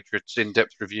a Patriots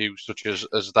in-depth review such as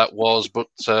that was, but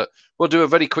we'll do a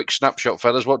very quick snapshot,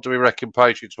 fellas. What do we reckon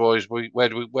Patriots-wise? Where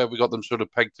we got them sort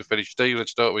of pegged to finish? Steve,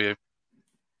 let's start with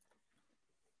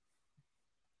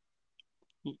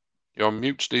you. You're on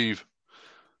mute, Steve.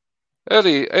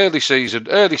 Early season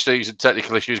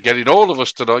technical issues getting all of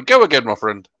us tonight. Go again, my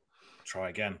friend. Try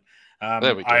again.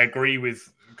 There we go. I agree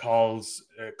with Carl's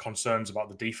concerns about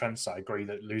the defense. I agree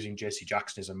that losing JC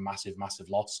Jackson is a massive, massive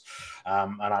loss,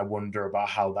 and I wonder about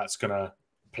how that's going to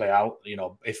play out. You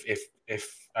know, if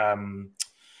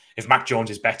Mac Jones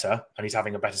is better and he's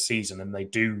having a better season, and they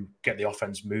do get the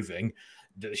offense moving,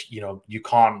 you know, you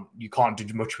can't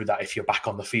do much with that if you're back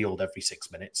on the field every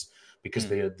 6 minutes, because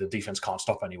the defense can't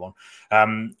stop anyone.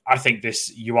 I think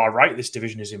you are right, this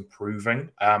division is improving.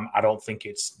 I don't think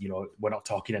it's, you know, we're not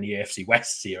talking any AFC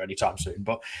West here anytime soon,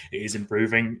 but it is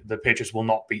improving. The Patriots will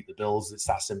not beat the Bills. It's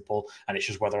that simple. And it's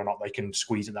just whether or not they can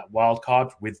squeeze in that wild card,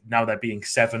 with now there being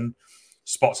 7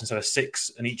 spots instead of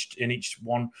 6 in each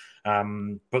one.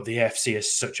 But the AFC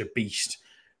is such a beast,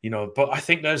 you know, but I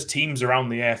think there's teams around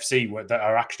the AFC that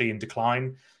are actually in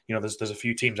decline. You know, there's a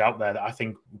few teams out there that I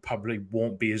think probably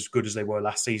won't be as good as they were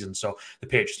last season. So the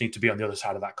Patriots need to be on the other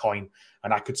side of that coin.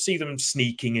 And I could see them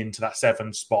sneaking into that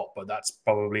 7 spot, but that's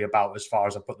probably about as far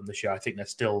as I put them this year. I think they're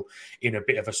still in a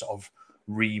bit of a sort of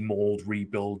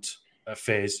rebuild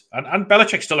phase. And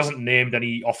Belichick still hasn't named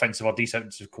any offensive or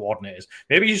defensive coordinators.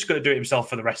 Maybe he's just going to do it himself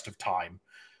for the rest of time.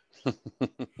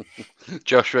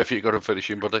 Joshua, if you've got to finish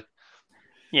him, buddy.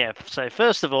 Yeah, so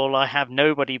first of all, I have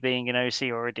nobody being an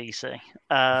OC or a DC.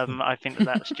 I think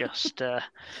that's just...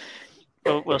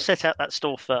 we'll set out that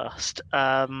stall first,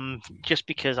 just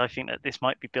because I think that this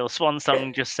might be Bill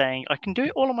Swansong just saying, I can do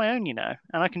it all on my own, you know,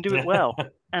 and I can do it well,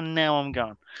 and now I'm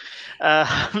gone.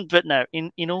 But no,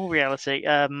 in all reality,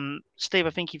 Steve,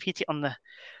 I think you've hit it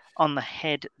on the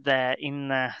head there, in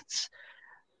that,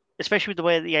 especially with the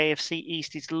way the AFC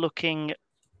East is looking,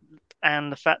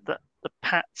 and the fact that the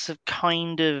Pats have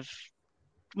kind of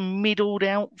middled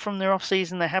out from their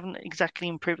off-season. They haven't exactly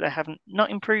improved. They haven't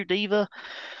not improved either.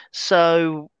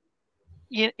 So,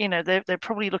 you know, they're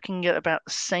probably looking at about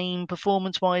the same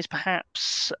performance-wise,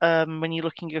 perhaps, when you're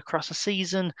looking across a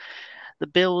season. The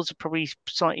Bills are probably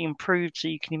slightly improved, so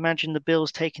you can imagine the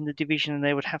Bills taking the division and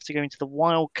they would have to go into the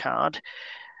wild card.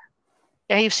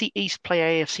 AFC East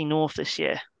play AFC North this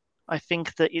year. I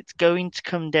think that it's going to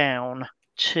come down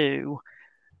to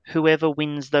whoever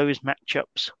wins those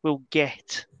matchups will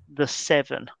get the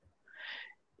 7.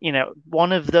 You know,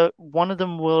 one of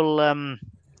them will.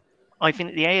 I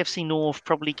think that the AFC North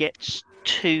probably gets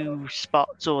 2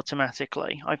 spots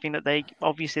automatically. I think that they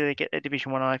get their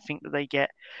Division 1. I think that they get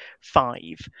 5.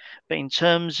 But in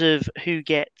terms of who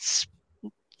gets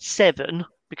 7,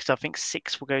 because I think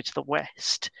 6 will go to the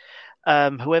West.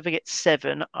 Whoever gets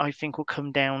 7, I think, will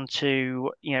come down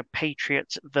to, you know,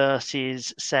 Patriots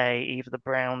versus, say, either the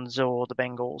Browns or the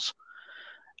Bengals.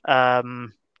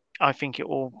 I think it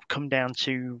will come down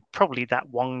to probably that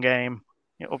one game.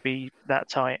 It will be that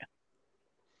tight.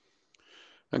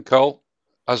 And Cole,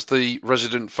 as the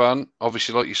resident fan,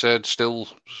 obviously, like you said, still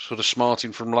sort of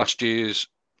smarting from last year's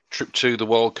trip to the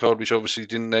wild card, which obviously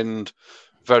didn't end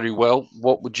very well.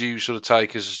 What would you sort of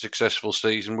take as a successful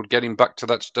season? Would getting back to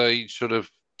that stage sort of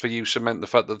for you cement the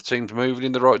fact that the team's moving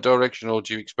in the right direction, or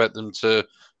do you expect them to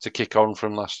kick on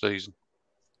from last season?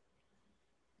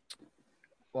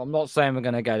 Well, I'm not saying we're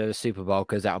going to go to the Super Bowl,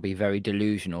 because that'll be very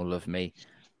delusional of me.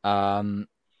 I'm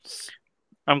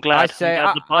glad.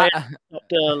 The buy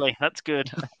stopped early. That's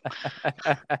good.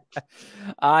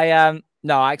 I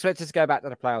expect us to go back to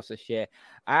the playoffs this year.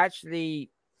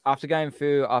 After going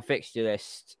through our fixture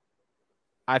list,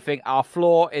 I think our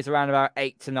floor is around about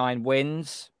 8 to 9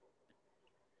 wins.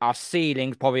 Our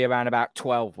ceiling's probably around about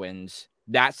 12 wins.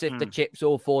 That's if the chips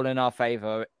all fall in our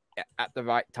favor at the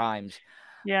right times.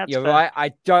 Yeah, you're fair.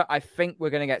 Right. I think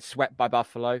we're going to get swept by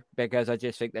Buffalo, because I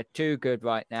just think they're too good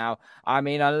right now. I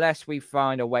mean, unless we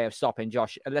find a way of stopping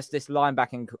unless this new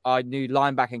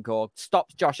linebacking core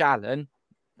stops Josh Allen,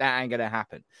 that ain't going to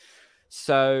happen.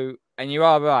 So, and you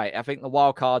are right. I think the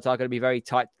wild cards are going to be very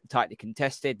tightly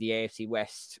contested. The AFC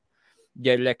West,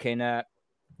 you're looking at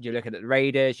the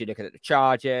Raiders, you're looking at the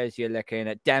Chargers, you're looking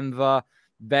at Denver.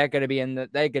 They're going to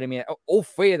be all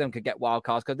 3 of them could get wild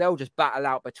cards, because they'll just battle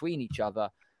out between each other.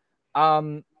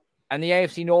 And the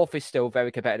AFC North is still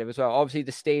very competitive as well. Obviously,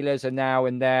 the Steelers are now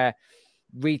in their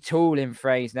retooling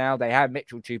phase now. They have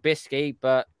Mitchell Trubisky,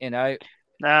 but, you know.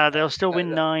 They'll still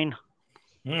win 9.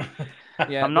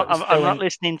 Yeah, I'm not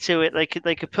listening to it. They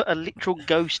could put a literal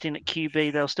ghost in at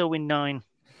QB. They'll still win 9.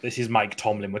 This is Mike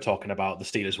Tomlin we're talking about. The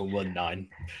Steelers will win 9.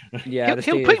 Yeah,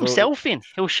 he'll put himself in.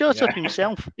 He'll shut up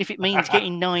himself if it means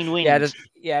getting 9 wins.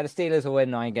 The Steelers will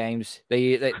win 9 games.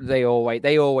 They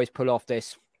always pull off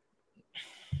this.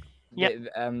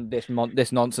 Yep.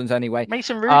 This nonsense anyway.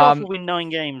 Mason Rudolph will win 9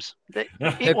 games.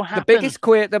 It will happen.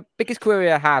 The biggest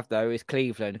query I have though is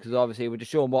Cleveland, because obviously with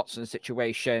Deshaun Watson's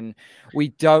situation, we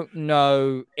don't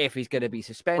know if he's going to be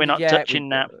suspended. We're not touching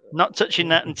that. Not touching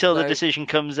that until the decision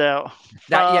comes out.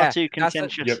 Far too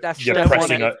contentious.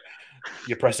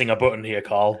 You're pressing a button here,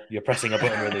 Carl. You're pressing a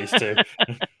button with these two.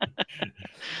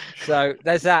 So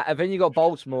there's that, and then you got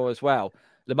Baltimore as well.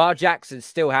 Lamar Jackson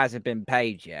still hasn't been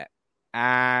paid yet.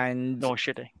 And nor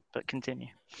should he, but continue.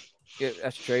 Yeah,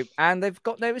 that's true. And they've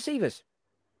got no receivers.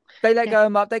 They let go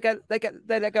of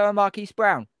they let go of Marquise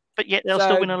Brown. But yet they'll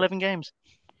still win 11 games.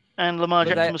 And Lamar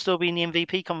Jackson will still be in the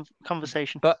MVP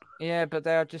conversation. But they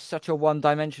are just such a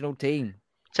one-dimensional team.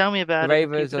 Tell me about the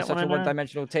Ravens are such a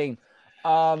one-dimensional team.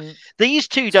 These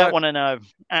two don't want to know,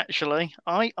 actually.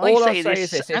 I say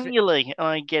this annually, and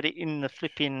I get it in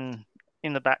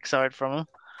the backside from them.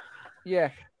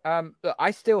 Yeah. Look,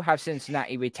 I still have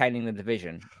Cincinnati retaining the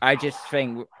division. I just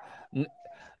think we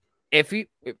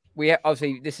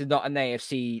obviously this is not an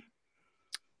AFC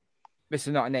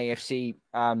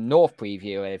North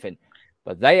preview or anything,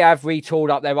 but they have retooled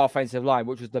up their offensive line,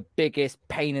 which was the biggest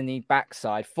pain in the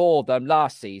backside for them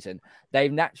last season.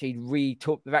 They've actually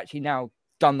They've actually now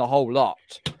done the whole lot.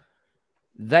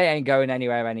 They ain't going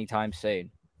anywhere anytime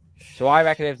soon. So I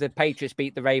reckon if the Patriots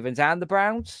beat the Ravens and the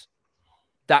Browns,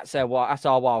 that's our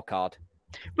wild card.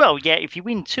 Well, yeah, if you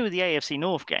win 2 of the AFC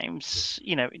North games,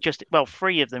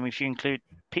 3 of them if you include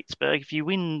Pittsburgh. If you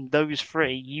win those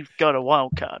 3, you've got a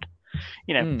wild card.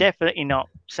 Definitely not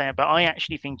saying, but I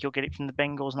actually think you'll get it from the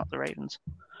Bengals, not the Ravens.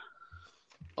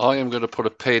 I am going to put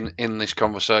a pin in this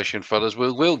conversation, fellas.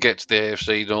 We'll get to the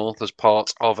AFC North as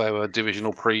part of our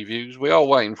divisional previews. We are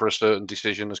waiting for a certain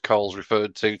decision, as Carl's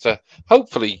referred to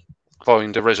hopefully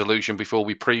find a resolution before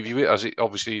we preview it, as it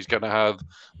obviously is going to have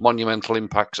monumental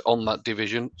impacts on that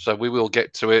division. So we will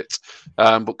get to it.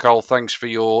 But Carl, thanks for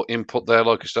your input there.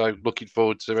 Like I say, looking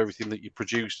forward to everything that you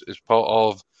produced as part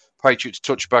of Patriots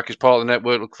Touchback, as part of the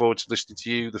network. Look forward to listening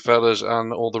to you, the fellas,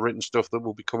 and all the written stuff that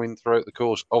will be coming throughout the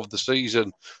course of the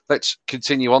season. Let's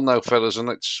continue on though, fellas, and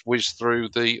let's whiz through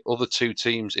the other 2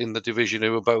 teams in the division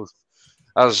who are both,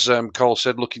 as Cole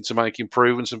said, looking to make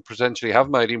improvements and potentially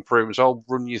have made improvements. I'll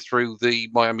run you through the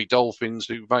Miami Dolphins,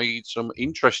 who made some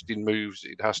interesting moves,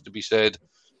 it has to be said,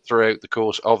 throughout the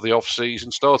course of the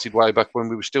off-season. Started way back when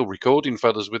we were still recording,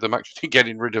 fellas, with them actually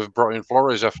getting rid of Brian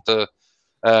Flores after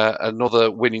another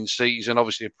winning season.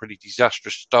 Obviously a pretty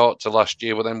disastrous start to last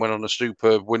year, but then went on a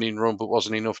superb winning run, but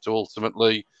wasn't enough to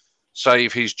ultimately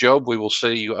save his job. We will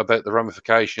see about the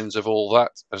ramifications of all that,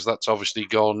 as that's obviously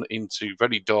gone into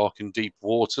very dark and deep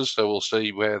waters. So we'll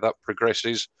see where that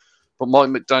progresses. But Mike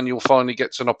McDaniel finally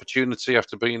gets an opportunity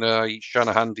after being a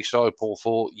Shanahan disciple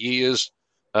for years.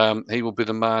 He will be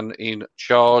the man in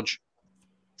charge.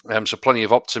 So plenty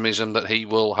of optimism that he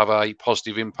will have a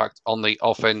positive impact on the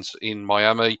offense in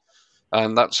Miami.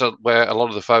 And that's where a lot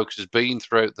of the focus has been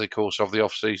throughout the course of the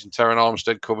offseason. Terran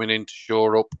Armstead coming in to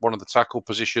shore up one of the tackle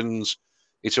positions.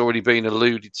 It's already been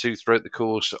alluded to throughout the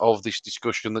course of this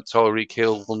discussion that Tyreek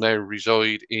Hill will now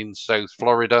reside in South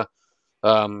Florida.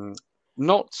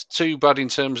 Not too bad in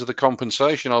terms of the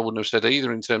compensation, I wouldn't have said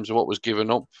either, in terms of what was given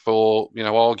up for,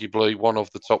 arguably one of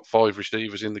the top 5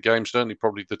 receivers in the game, certainly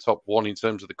probably the top 1 in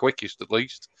terms of the quickest at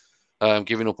least.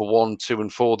 Giving up a 1, 2,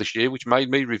 and 4 this year, which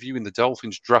made me reviewing the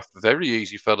Dolphins draft very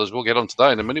easy, fellas. We'll get on to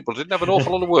that in a minute, but I didn't have an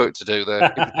awful lot of work to do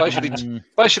there.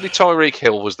 Basically, Tyreek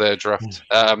Hill was their draft.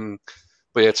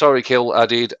 But yeah, Tyreek Hill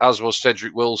added, as was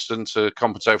Cedric Wilson, to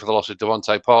compensate for the loss of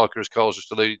Devontae Parker, as Carl's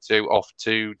just alluded to, off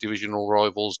to divisional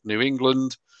rivals New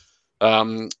England.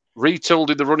 Retooled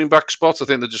in the running back spot. I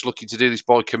think they're just looking to do this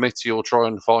by committee or try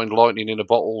and find lightning in a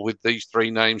bottle with these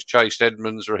 3 names: Chase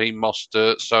Edmonds, Raheem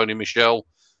Mostert, Sony Michel.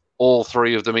 All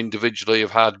 3 of them individually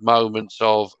have had moments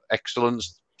of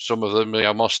excellence. Some of them,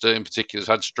 Mostert in particular, has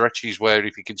had stretches where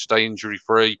if he can stay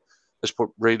injury-free, has put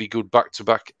really good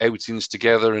back-to-back outings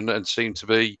together and seemed to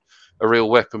be a real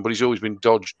weapon. But he's always been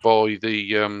dodged by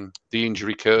the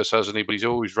injury curse, hasn't he? But he's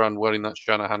always ran well in that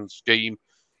Shanahan scheme.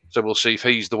 So we'll see if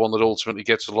he's the one that ultimately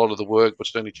gets a lot of the work. But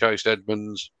certainly Chase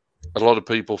Edmonds, a lot of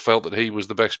people felt that he was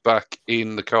the best back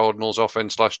in the Cardinals'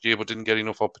 offense last year, but didn't get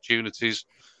enough opportunities.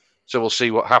 So we'll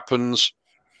see what happens.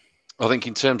 I think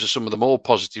in terms of some of the more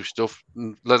positive stuff,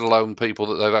 let alone people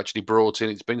that they've actually brought in,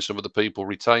 it's been some of the people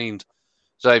retained.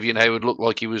 Xavier Howard looked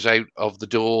like he was out of the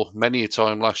door many a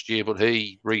time last year, but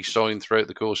he re-signed throughout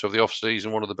the course of the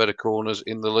off-season, one of the better corners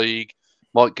in the league.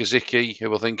 Mike Gesicki,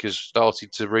 who I think has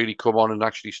started to really come on and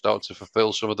actually start to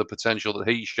fulfil some of the potential that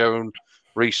he's shown,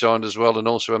 re-signed as well, and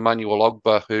also Emmanuel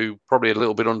Ogba, who probably a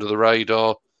little bit under the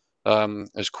radar,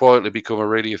 has quietly become a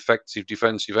really effective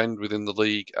defensive end within the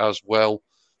league as well.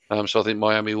 So I think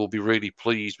Miami will be really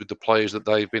pleased with the players that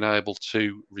they've been able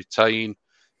to retain.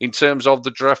 In terms of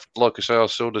the draft, like I say, I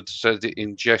sort of said it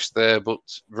in jest there, but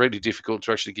really difficult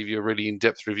to actually give you a really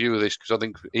in-depth review of this because I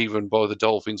think even by the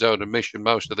Dolphins' own admission,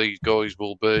 most of these guys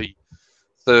will be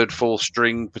third, fourth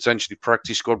string, potentially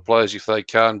practice squad players if they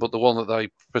can. But the one that they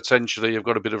potentially have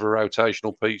got a bit of a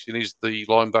rotational piece in is the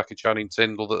linebacker Channing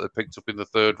Tindall that they picked up in the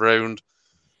third round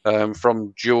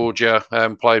from Georgia,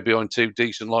 played behind two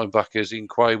decent linebackers in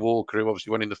Quay Walker, who obviously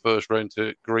went in the first round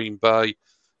to Green Bay,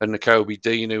 and Nakobe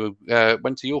Dean, who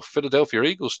went to your Philadelphia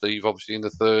Eagles, Steve, obviously in the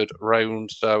third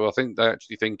round. So I think they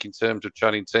actually think in terms of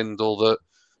Channing Tindall that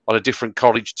on a different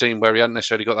college team where he hadn't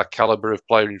necessarily got that caliber of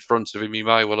player in front of him, he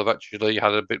may well have actually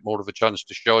had a bit more of a chance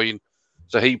to shine.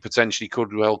 So he potentially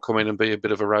could well come in and be a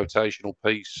bit of a rotational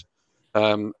piece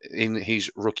in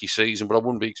his rookie season. But I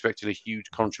wouldn't be expecting a huge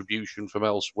contribution from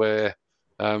elsewhere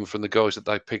from the guys that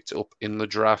they picked up in the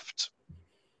draft.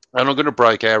 And I'm going to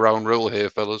break our own rule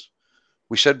here, fellas.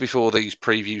 We said before these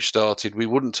previews started, we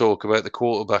wouldn't talk about the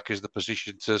quarterback as the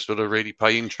position to sort of really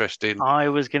pay interest in. I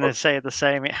was going to say the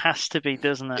same. It has to be,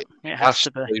 doesn't it? It has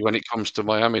to be when it comes to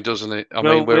Miami, doesn't it?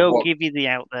 We'll give you the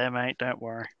out there, mate. Don't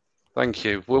worry. Thank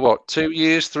you. We're what, 2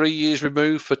 years, 3 years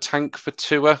removed for Tank for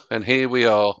Tua, and here we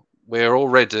are. We're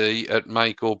already at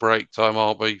make or break time,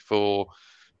 aren't we, for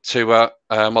Tua?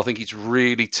 I think it's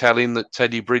really telling that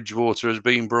Teddy Bridgewater has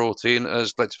been brought in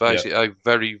as, let's face it, a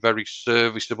very, very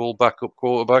serviceable backup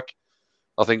quarterback.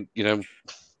 I think,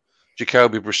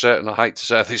 Jacoby Brissett, and I hate to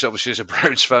say this obviously as a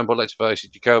Browns fan, but let's face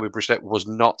it, Jacoby Brissett was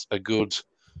not a good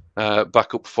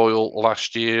backup foil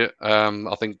last year.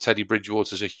 I think Teddy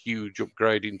Bridgewater's a huge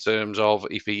upgrade in terms of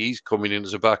if he is coming in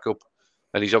as a backup,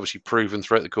 and he's obviously proven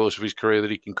throughout the course of his career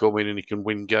that he can come in and he can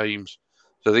win games.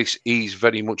 So this is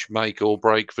very much make or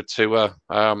break for Tua.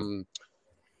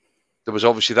 There was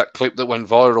obviously that clip that went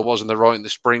viral, wasn't there, right in the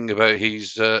spring about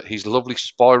his lovely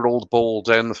spiraled ball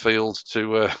down the field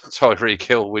to Tyreek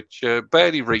Hill, which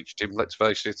barely reached him, let's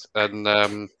face it. And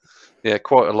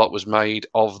quite a lot was made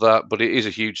of that, but it is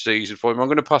a huge season for him. I'm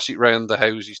going to pass it round the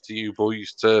houses to you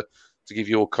boys to give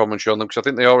your commentary on them, because I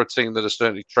think they are a team that are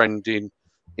certainly trending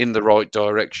in the right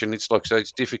direction. It's like I say,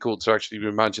 it's difficult to actually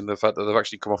imagine the fact that they've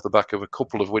actually come off the back of a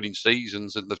couple of winning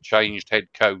seasons and they've changed head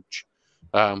coach.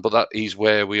 But that is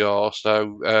where we are.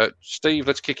 So, Steve,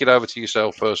 let's kick it over to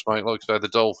yourself first, mate. Like I say, the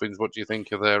Dolphins, what do you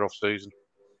think of their off-season?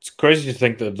 It's crazy to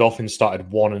think that the Dolphins started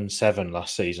 1-7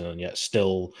 last season and yet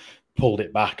still pulled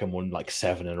it back and won like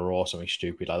 7 in a row, something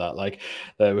stupid like that. Like,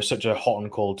 they were such a hot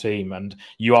and cold team, and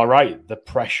you are right, the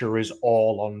pressure is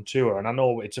all on Tua. And I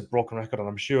know it's a broken record, and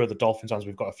I'm sure the Dolphins fans,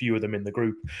 we've got a few of them in the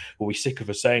group, will be sick of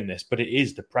us saying this, but it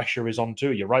is, the pressure is on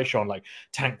Tua. You're right, Sean, like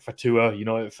tank for Tua,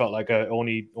 it felt like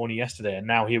only yesterday, and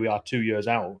now here we are 2 years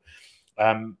out.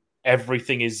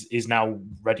 Everything is now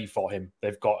ready for him.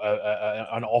 They've got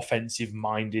an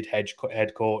offensive-minded head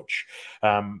coach.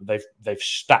 They've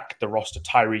stacked the roster.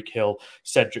 Tyreek Hill,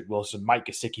 Cedric Wilson, Mike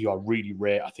Gesicki, who I really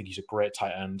rate. I think he's a great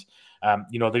tight end.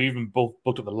 They've even both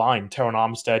booked up the line. Teron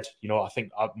Armstead. I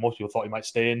think most people thought he might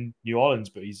stay in New Orleans,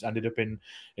 but he's ended up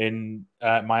in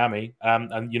Miami.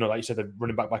 And like you said, they're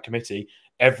running back by committee.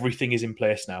 Everything is in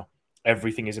place now.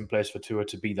 Everything is in place for Tua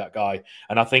to be that guy.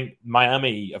 And I think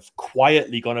Miami have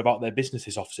quietly gone about their business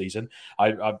this offseason.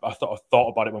 I thought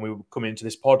about it when we were coming into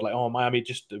this pod, like, Miami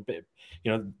just a bit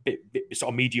sort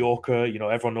of mediocre.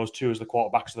 Everyone knows Tua as the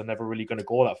quarterback, so they're never really going to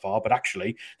go that far. But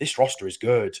actually, this roster is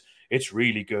good. It's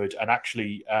really good. And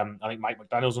actually, I think Mike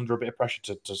McDaniel's under a bit of pressure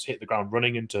to hit the ground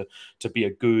running and to be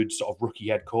a good sort of rookie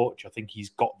head coach. I think he's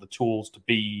got the tools to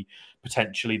be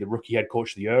potentially the rookie head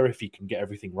coach of the year if he can get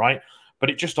everything right. But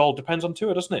it just all depends on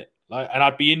Tua, doesn't it? And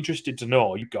I'd be interested to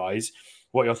know, you guys,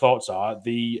 what your thoughts are.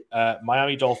 The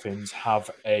Miami Dolphins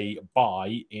have a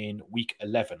bye in week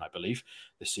 11, I believe,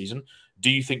 this season.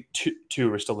 Do you think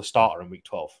Tua is still the starter in week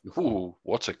 12? Ooh,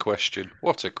 what a question.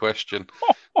 What a question.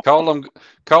 Carl, I'm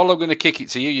going to kick it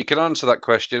to you. You can answer that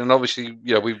question. And obviously,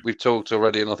 we've talked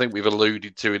already, and I think we've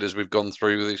alluded to it as we've gone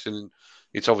through this. And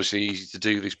it's obviously easy to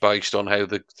do this based on how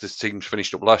the teams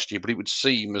finished up last year, but it would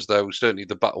seem as though certainly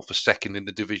the battle for second in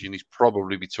the division is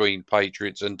probably between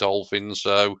Patriots and Dolphins.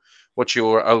 So what's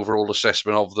your overall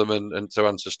assessment of them? And to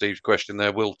answer Steve's question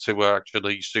there, will Tua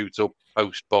actually suit up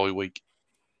post-bye week?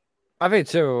 I think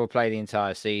Tua will play the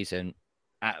entire season,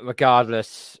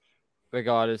 regardless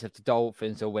if the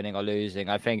Dolphins are winning or losing.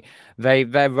 I think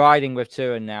they're riding with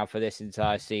Tua now for this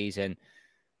entire season.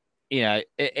 it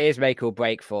is make or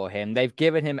break for him. They've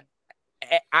given him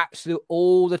absolute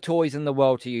all the toys in the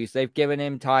world to use. They've given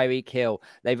him Tyreek Hill.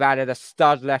 They've added a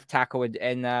stud left tackle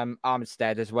in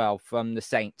Armstead as well from the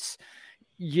Saints.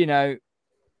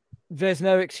 There's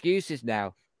no excuses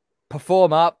now.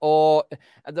 Perform up, or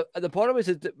the problem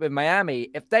is with Miami,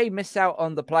 if they miss out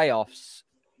on the playoffs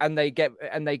and they get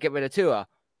rid of Tua,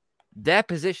 their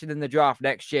position in the draft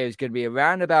next year is going to be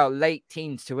around about late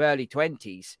teens to early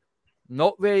 20s.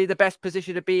 Not really the best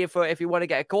position to be in for if you want to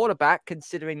get a quarterback,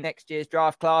 considering next year's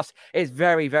draft class is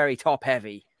very, very top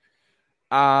heavy.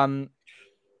 So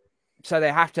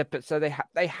they have to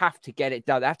get it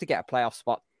done. They have to get a playoff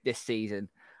spot this season.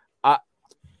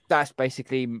 That's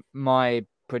basically my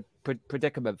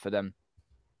predicament for them.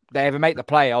 They either make the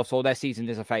playoffs or their season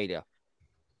is a failure.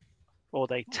 Or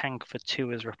they tank for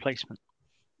Tua's replacement.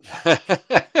 I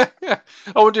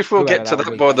wonder if we'll get to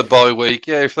that by the bye week.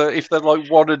 Yeah, if they're like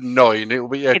 1-9, it'll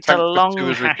be it's a long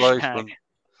Tua's hashtag. Replacement.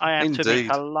 I have to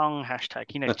admit, a long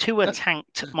hashtag. Tua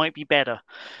tanked might be better,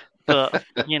 but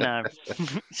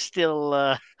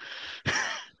still.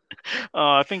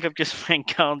 I think I've just made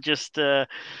Carl just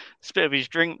spit of his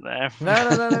drink there.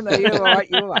 No. You're all right.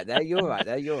 You're all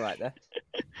right there.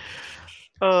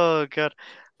 Oh God.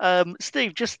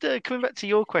 Steve, just coming back to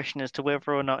your question as to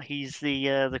whether or not he's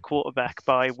the quarterback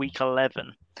by week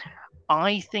 11.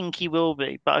 I think he will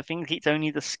be, but I think it's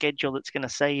only the schedule that's going to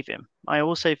save him. I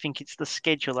also think it's the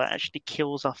schedule that actually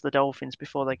kills off the Dolphins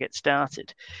before they get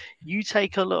started. You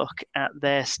take a look at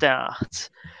their start.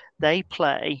 They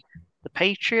play the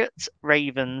Patriots,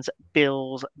 Ravens,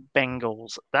 Bills,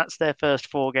 Bengals. That's their first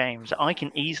 4 games. I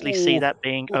can easily see that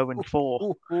being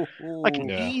 0-4. I can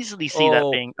easily see that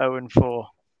being 0-4.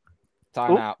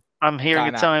 Timeout. I'm hearing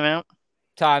a timeout.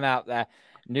 Timeout there.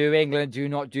 New England do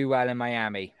not do well in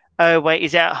Miami. Oh, wait,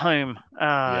 is it at home?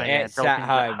 It's at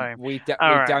home. We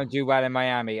don't do well in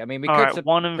Miami. I mean, we could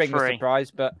bring a surprise,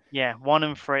 but... Yeah,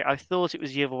 1-3. I thought it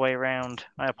was the other way around.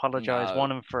 I apologise.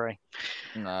 1-3.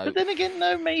 No. But then again,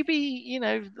 no, maybe,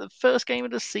 the first game of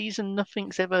the season,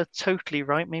 nothing's ever totally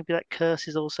right. Maybe that curse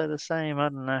is also the same. I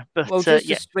don't know. But we'll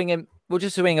just swing him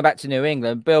back to New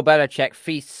England. Bill Belichick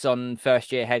feasts on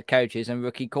first-year head coaches and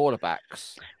rookie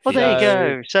quarterbacks. Well, there you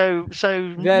go. So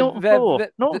 0-4.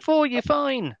 0-4, you're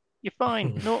fine. You're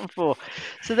fine. 0-4.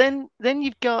 So then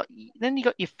you've got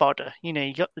your fodder.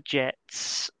 You got the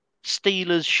Jets.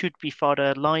 Steelers should be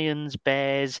fodder. Lions,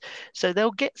 Bears. So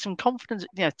they'll get some confidence.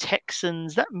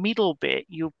 Texans. That middle bit,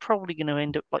 you're probably going to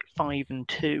end up like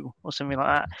 5-2 or something like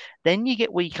that. Then you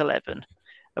get week 11,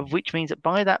 of which means that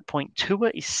by that point,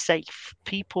 Tua is safe.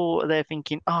 People are there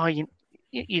thinking,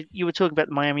 you were talking about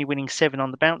Miami winning 7 on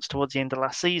the bounce towards the end of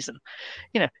last season.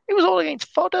 It was all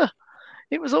against fodder.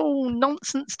 It was all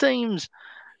nonsense teams.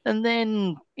 And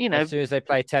then, as soon as they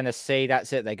play Tennessee,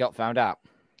 that's it. They got found out.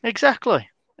 Exactly.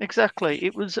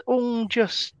 It was all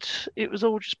just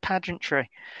pageantry.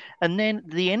 And then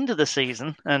the end of the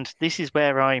season, and this is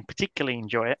where I particularly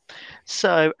enjoy it.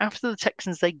 So after the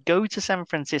Texans, they go to San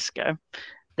Francisco.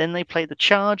 Then they play the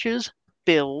Chargers,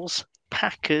 Bills,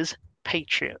 Packers,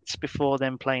 Patriots before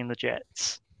then playing the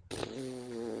Jets.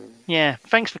 Yeah,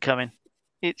 thanks for coming.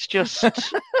 It's just...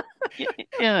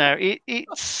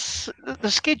 it's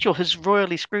the schedule has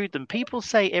royally screwed them. People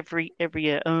say every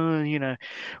year,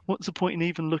 what's the point in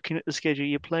even looking at the schedule?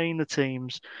 You're playing the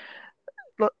teams.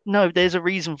 Look, no, there's a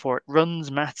reason for it.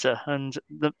 Runs matter, and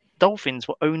the Dolphins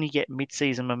will only get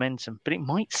mid-season momentum, but it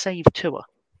might save Tua.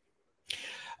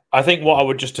 I think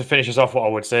to finish us off, what I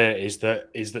would say is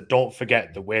that don't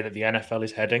forget the way that the NFL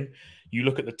is heading. You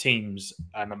look at the teams,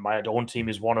 and my own team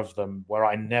is one of them, where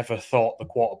I never thought the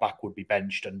quarterback would be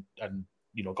benched and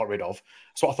got rid of.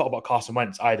 So I thought about Carson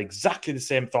Wentz. I had exactly the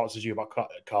same thoughts as you about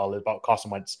Carl, about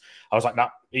Carson Wentz. I was like, nah,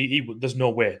 there's no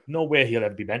way he'll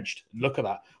ever be benched. Look at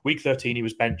that. Week 13, he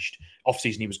was benched.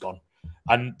 Off-season, he was gone.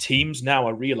 And teams now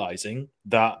are realizing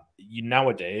that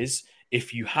nowadays,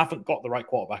 if you haven't got the right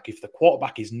quarterback, if the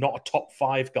quarterback is not a top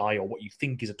 5 guy or what you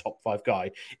think is a top 5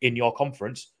 guy in your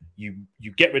conference, you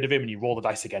get rid of him and you roll the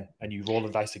dice again and you roll the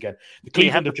dice again. Do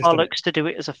you have the bollocks to do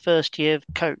it as a first-year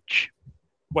coach?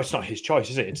 Well, it's not his choice,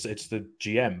 is it? It's the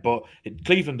GM. But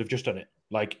Cleveland have just done it.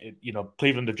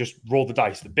 Cleveland have just rolled the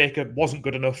dice. The Baker wasn't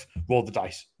good enough, rolled the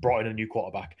dice, brought in a new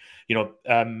quarterback.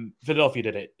 Philadelphia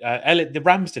did it. The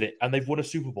Rams did it, and they've won a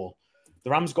Super Bowl. The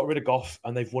Rams got rid of Goff,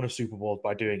 and they've won a Super Bowl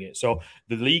by doing it. So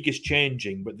the league is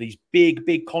changing, but these big,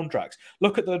 big contracts.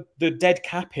 Look at the dead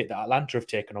cap hit that Atlanta have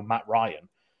taken on Matt Ryan.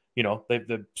 You know,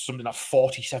 they're something like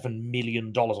 $47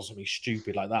 million or something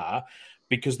stupid like that,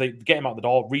 because they get him out the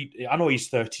door. I know he's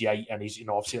 38 and he's,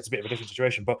 obviously that's a bit of a different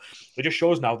situation, but it just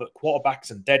shows now that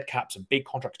quarterbacks and dead caps and big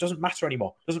contracts doesn't matter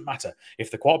anymore. Doesn't matter.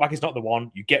 If the quarterback is not the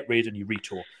one, you get rid and you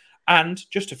retool. And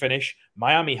just to finish,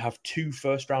 Miami have 2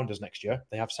 first-rounders next year.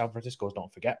 They have San Francisco's,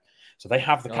 don't forget. So they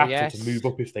have the capital to move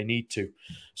up if they need to.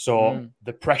 So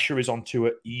the pressure is on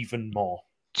Tua even more.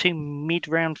 2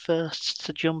 mid-round firsts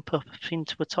to jump up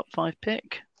into a top 5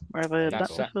 pick. Where have I heard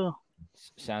that before?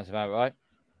 Sounds about right.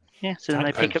 Yeah, so then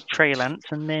they pick up Trey Lance,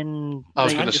 and then I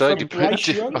was going to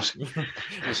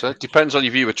say, depends on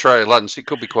your view of Trey Lance. It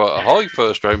could be quite a high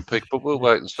first-round pick, but we'll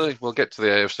wait and see. We'll get to the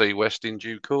AFC West in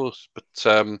due course. But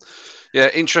yeah,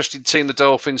 interesting team, the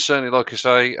Dolphins. Certainly, like I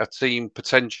say, a team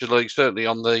potentially, certainly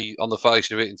on the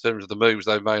face of it, in terms of the moves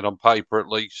they've made on paper, at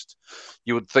least.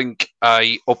 You would think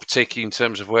a uptick in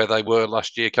terms of where they were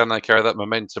last year. Can they carry that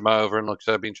momentum over? And like I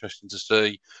say, it'd be interesting to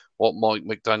see what Mike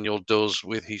McDaniel does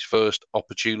with his first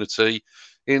opportunity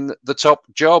in the top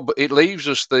job. It leaves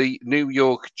us the New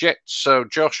York Jets. So,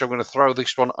 Josh, I'm going to throw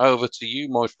this one over to you,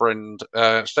 my friend.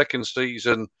 Second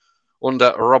season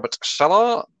under Robert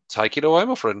Saleh. Take it away,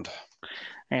 my friend.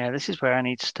 Yeah, this is where I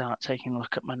need to start taking a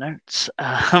look at my notes.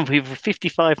 We've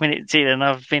 55 minutes in, and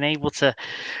I've been able to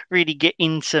really get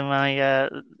into my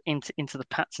into the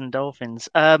Pats and Dolphins.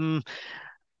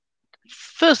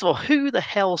 First of all, who the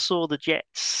hell saw the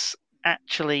Jets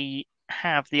actually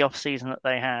have the off-season that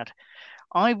they had?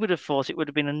 I would have thought it would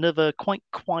have been another quite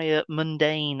quiet,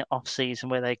 mundane off-season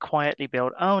where they quietly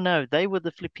build. Oh no, they were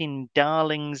the flipping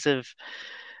darlings of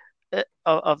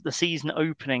the season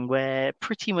opening, where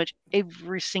pretty much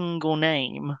every single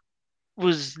name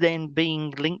was then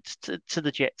being linked to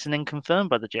the Jets and then confirmed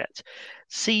by the Jets.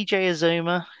 CJ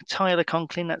Uzomah, Tyler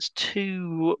Conklin, that's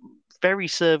 2 very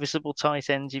serviceable tight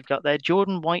ends you've got there.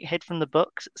 Jordan Whitehead from the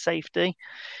Bucs at safety.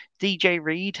 DJ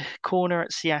Reed, corner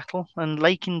at Seattle. And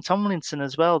Laken Tomlinson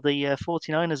as well, the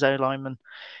 49ers O-lineman.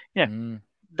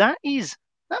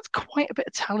 That's quite a bit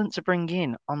of talent to bring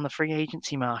in on the free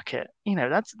agency market.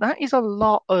 That is a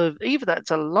lot of, either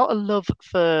that's a lot of love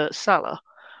for Saleh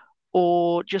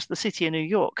or just the city of New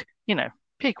York.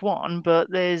 Pick one,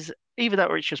 but there's either that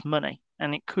or it's just money,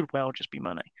 and it could well just be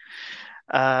money.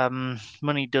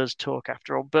 Money does talk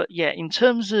after all. But yeah, in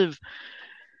terms of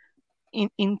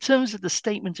the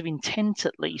statement of intent,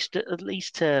 at least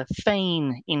to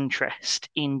feign interest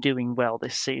in doing well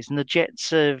this season, the Jets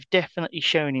have definitely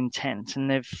shown intent, and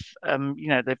they've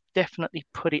definitely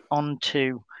put it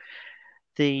onto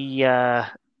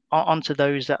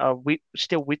those that are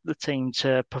still with the team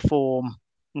to perform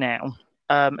now.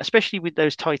 Especially with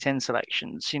those tight end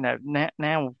selections.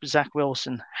 Now Zach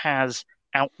Wilson has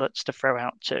outlets to throw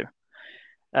out to.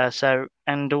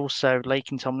 And also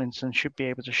Laken Tomlinson should be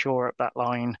able to shore up that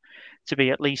line to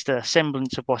be at least a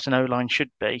semblance of what an O-line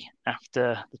should be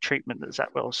after the treatment that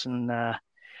Zach Wilson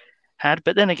had.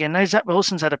 But then again, no, Zach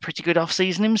Wilson's had a pretty good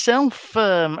offseason himself,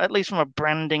 at least from a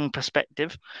branding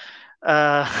perspective.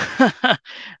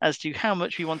 As to how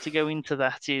much we want to go into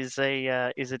that is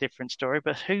a different story.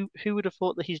 But who would have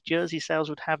thought that his jersey sales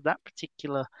would have that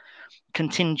particular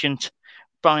contingent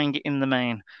buying it in the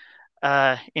main?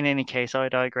 In any case, I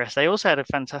digress. They also had a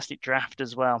fantastic draft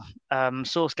as well.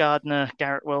 Sauce Gardner,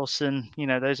 Garrett Wilson,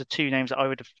 those are 2 names that I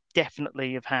would have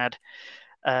definitely have had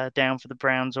down for the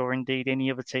Browns, or indeed any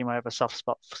other team I have a soft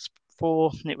spot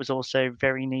for. It was also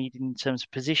very needed in terms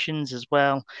of positions as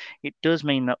well. It does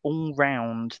mean that all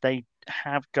round they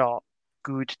have got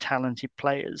good, talented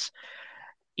players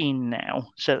in now,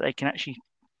 so they can actually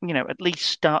at least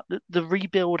start. The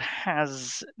rebuild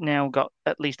has now got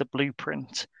at least a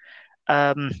blueprint.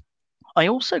 I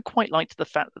also quite liked the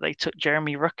fact that they took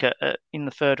Jeremy Rucker in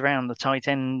the 3rd round, the tight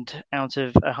end out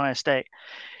of Ohio State,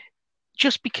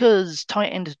 just because tight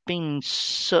end has been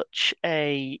such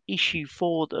a issue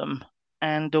for them,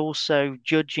 and also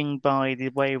judging by the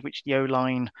way in which the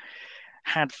O-line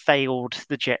had failed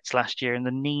the Jets last year, and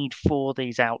the need for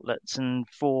these outlets and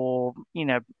for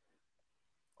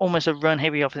almost a run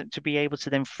heavy offense to be able to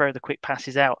then throw the quick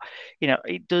passes out.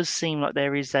 It does seem like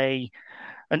there is an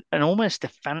almost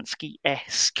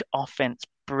Stefanski-esque offense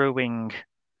brewing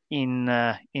in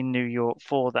New York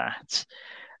for that.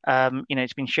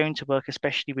 It's been shown to work,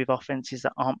 especially with offenses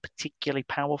that aren't particularly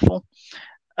powerful.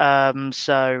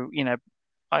 So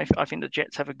I think the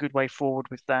Jets have a good way forward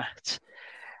with that.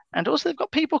 And also they've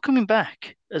got people coming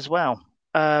back as well.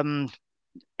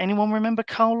 Anyone remember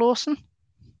Carl Lawson?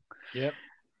 Yep.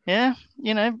 Yeah,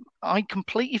 I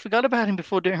completely forgot about him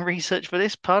before doing research for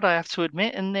this pod, I have to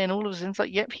admit. And then all of a sudden it's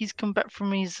like, yep, he's come back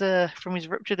from his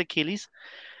ruptured Achilles.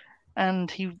 And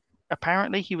he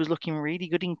apparently he was looking really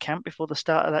good in camp before the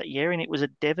start of that year, and it was a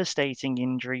devastating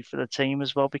injury for the team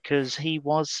as well because he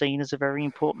was seen as a very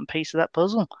important piece of that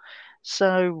puzzle.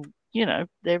 So,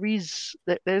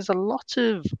 there's a lot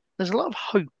of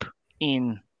hope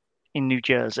in New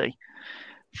Jersey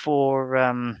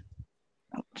for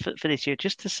this year,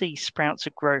 just to see sprouts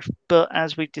of growth. But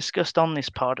as we've discussed on this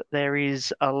pod, there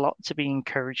is a lot to be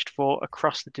encouraged for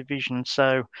across the division.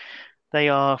 So they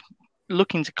are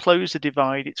looking to close the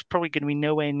divide. It's probably going to be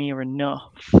nowhere near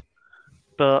enough,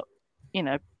 but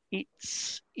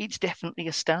it's definitely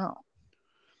a start.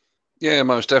 Yeah,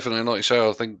 most definitely. And like you say,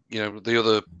 I think the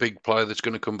other big player that's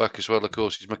going to come back as well, of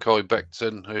course, is Mekhi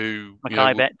Becton, who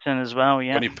Becton as well.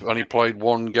 Yeah, only played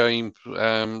one game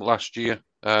last year.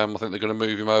 I think they're going to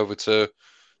move him over to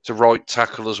right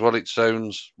tackle as well. It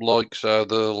sounds like, so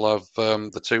they'll have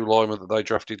the two linemen that they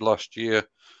drafted last year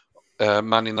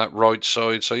manning that right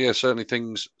side. So yeah,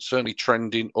 things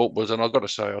trending upwards. And I've got to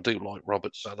say, I do like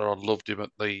Robert Saleh. I loved him at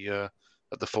the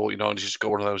 49ers. He's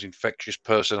got one of those infectious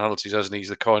personalities, hasn't he? He's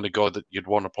the kind of guy that you'd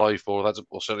want to play for.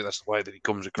 Certainly that's the way that he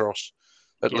comes across,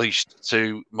 at least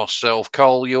to myself.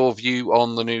 Cole, your view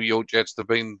on the New York Jets? They've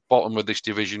been bottom of this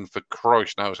division for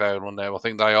Christ knows how long now. I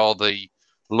think they are the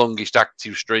longest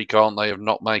active streak, aren't they, of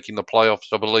not making the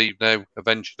playoffs, I believe now,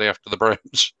 eventually after the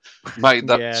Browns made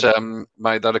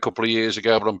that a couple of years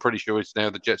ago, but I'm pretty sure it's now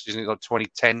the Jets, isn't it, like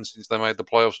 2010 since they made the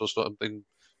playoffs or something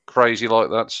crazy like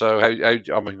that. So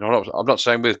I'm not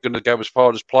saying we're going to go as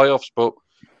far as playoffs, but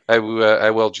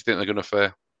how well do you think they're going to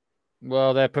fare?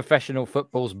 Well, they're professional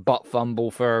football's butt fumble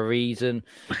for a reason.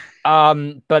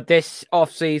 But this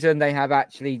off season, they have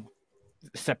actually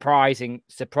surprised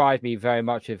me very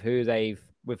much with who they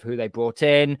brought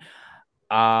in.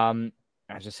 As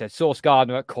I said, Sauce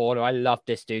Gardner at corner. I love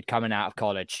this dude coming out of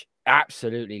college.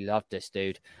 Absolutely love this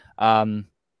dude.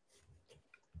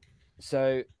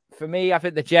 So for me, I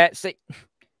think the Jets,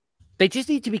 they just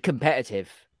need to be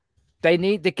competitive. They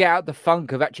need to get out the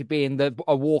funk of actually being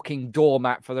a walking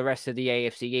doormat for the rest of the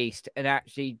AFC East and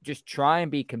actually just try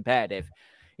and be competitive.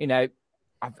 I've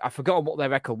forgotten what their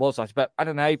record was, but I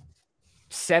don't know,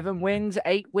 7 wins,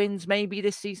 8 wins maybe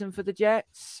this season for the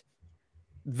Jets.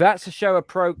 That's a show of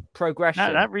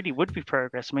progression. That really would be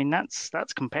progress. I mean, that's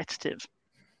competitive.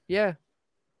 Yeah.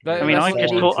 But, I mean,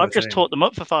 I've just taught them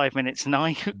up for 5 minutes, and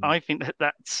I think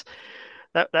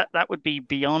that would be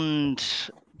beyond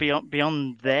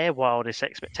their wildest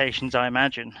expectations. I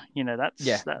imagine.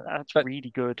 That's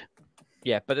really good.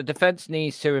 Yeah, but the defense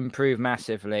needs to improve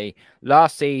massively.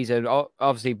 Last season,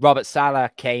 obviously, Robert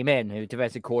Saleh came in, who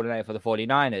defensive coordinator for the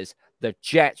 49ers. The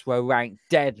Jets were ranked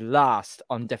dead last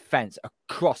on defense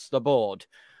across the board,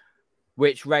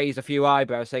 which raised a few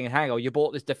eyebrows saying, hang on, you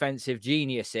brought this defensive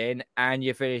genius in and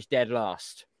you finished dead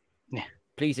last. Yeah.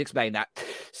 Please explain that.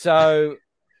 So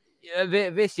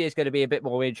this year's going to be a bit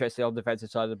more interesting on the defensive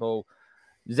side of the ball.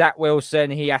 Zach Wilson,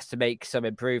 he has to make some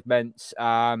improvements.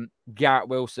 Garrett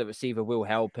Wilson, receiver, will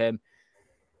help him.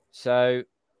 So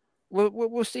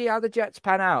we'll see how the Jets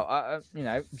pan out.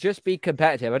 Just be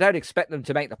competitive. I don't expect them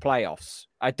to make the playoffs.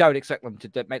 I don't expect them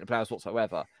to make the playoffs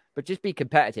whatsoever. But just be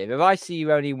competitive. If I see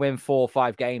you only win 4 or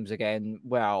 5 games again,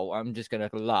 well, I'm just going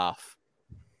to laugh.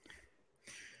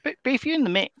 But if you're in the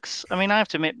mix, I mean, I have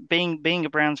to admit, being a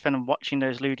Browns fan and watching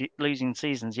those losing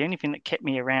seasons, the only thing that kept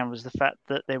me around was the fact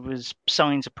that there was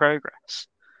signs of progress.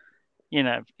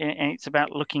 And it's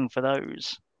about looking for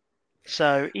those.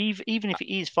 So even if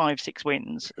it is 5-6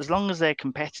 wins, as long as they're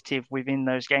competitive within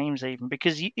those games, even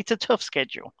because it's a tough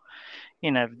schedule. The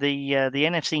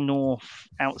NFC North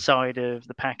outside of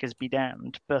the Packers be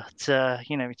damned, but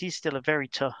it is still a very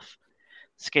tough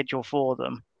schedule for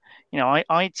them.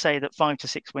 I'd say that 5 to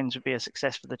 6 wins would be a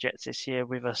success for the Jets this year,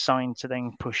 with a sign to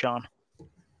then push on.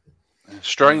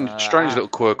 Strange little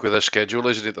quirk with their schedule,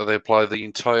 isn't it? That they play the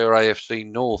entire AFC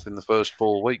North in the first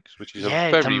 4 weeks, which is a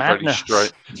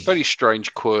very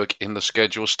strange quirk in the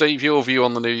schedule. Steve, your view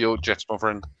on the New York Jets, my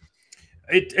friend?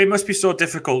 It must be so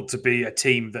difficult to be a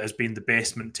team that has been the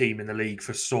basement team in the league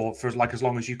for as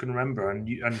long as you can remember, and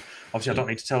obviously I don't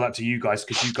need to tell that to you guys,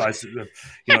 because you guys,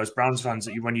 as Browns fans,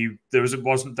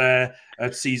 wasn't there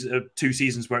a season, 2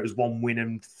 seasons where it was 1 win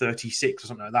and 36 or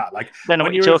something like that. Like, don't know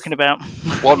what you're talking about.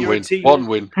 One win. One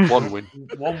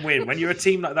win. When you're a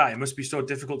team like that, it must be so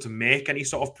difficult to make any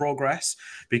sort of progress,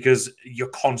 because you're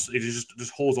constantly just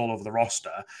holes all over the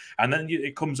roster, and then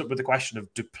it comes up with the question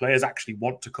of, do players actually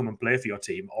want to come and play for your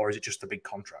team, or is it just the big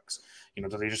contracts? You know,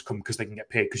 do they just come because they can get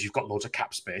paid because you've got loads of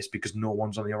cap space because no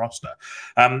one's on your roster?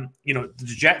 You know, the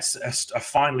Jets are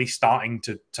finally starting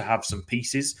to have some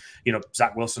pieces. You know,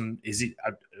 Zach Wilson, is it?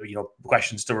 You know,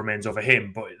 question still remains over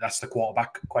him, but that's the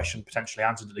quarterback question potentially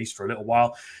answered at least for a little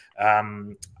while.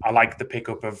 I like the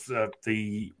pickup of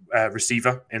the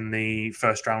receiver in the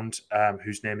first round,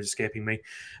 whose name is escaping me.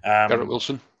 Garrett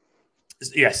Wilson.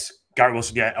 Yes, Garrett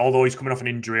Wilson. Yeah, although he's coming off an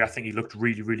injury, I think he looked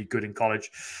really, really good in college.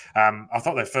 I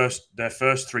thought their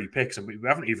first three picks, and we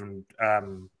haven't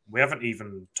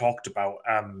even talked about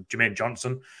Jermaine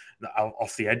Johnson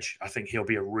off the edge. I think he'll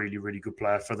be a really, really good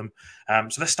player for them.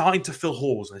 So they're starting to fill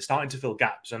holes and they're starting to fill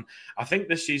gaps. And I think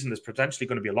this season there's potentially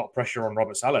going to be a lot of pressure on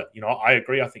Robert Saleh. You know, I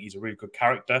agree. I think he's a really good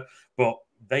character, but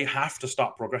they have to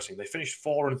start progressing. They finished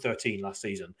 4-13 last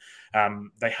season.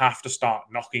 They have to start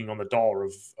knocking on the door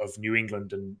of New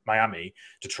England and Miami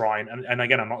to try and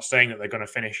again, I'm not saying that they're going to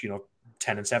finish,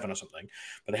 10-7 or something,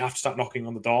 but they have to start knocking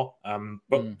on the door.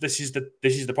 But this is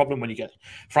the problem when you get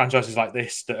franchises like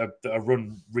this that are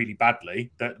run really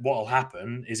badly. That what will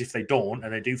happen is if they don't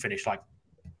and they do finish like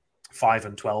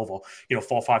 5-12 or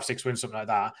 4-5-6 wins, something like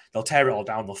that, they'll tear it all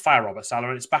down. They'll fire Robert Saleh,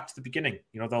 and it's back to the beginning.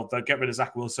 They'll get rid of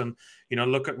Zach Wilson.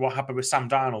 Look at what happened with Sam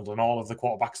Darnold and all of the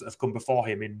quarterbacks that have come before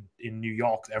him in New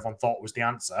York that everyone thought was the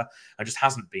answer and just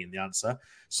hasn't been the answer.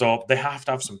 So they have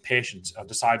to have some patience and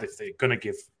decide if they're going to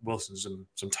give Wilson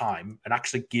some time and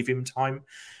actually give him time.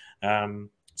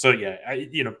 So yeah,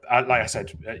 like I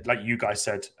said, like you guys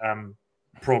said,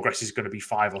 progress is going to be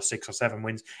 5 or 6 or 7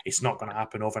 wins. It's not going to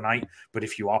happen overnight, but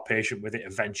if you are patient with it,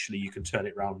 eventually you can turn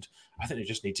it around. I think they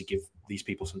just need to give these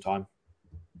people some time.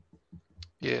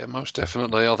 Yeah, most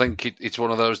definitely. I think it's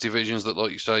one of those divisions that,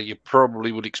 like you say, you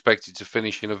probably would expect it to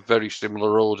finish in a very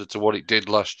similar order to what it did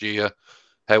last year.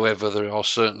 However, there are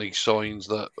certainly signs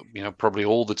that, probably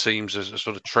all the teams are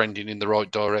sort of trending in the right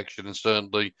direction and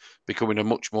certainly becoming a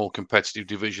much more competitive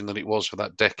division than it was for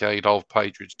that decade of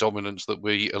Patriots dominance that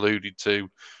we alluded to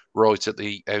right at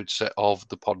the outset of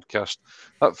the podcast.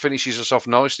 That finishes us off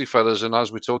nicely, fellas. And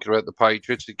as we're talking about the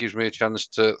Patriots, it gives me a chance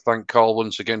to thank Carl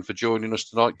once again for joining us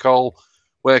tonight. Carl,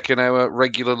 where can our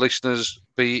regular listeners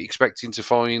be expecting to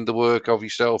find the work of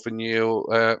yourself and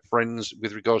your friends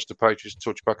with regards to Patriots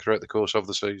Touchback throughout the course of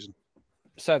the season?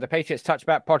 So the Patriots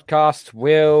Touchback podcast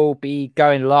will be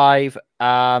going live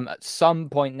at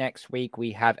some point next week.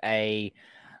 We have a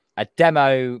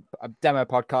demo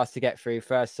podcast to get through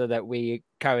first so that we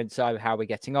coincide with how we're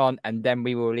getting on, and then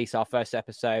we will release our first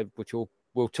episode, which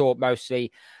we'll talk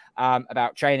mostly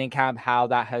about training camp, how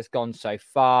that has gone so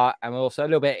far, and also a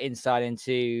little bit of insight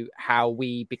into how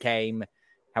we became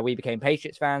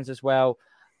Patriots fans as well.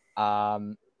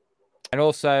 And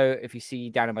also, if you see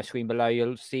down on my screen below,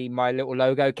 you'll see my little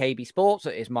logo, KB Sports.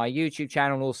 It is my YouTube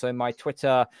channel and also my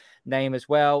Twitter name as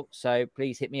well. So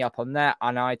please hit me up on that.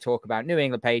 And I talk about New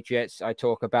England Patriots. I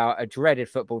talk about a dreaded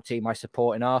football team I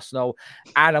support in Arsenal.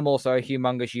 And I'm also a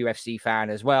humongous UFC fan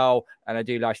as well. And I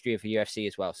do live stream for UFC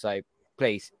as well. So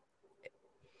please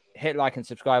hit like and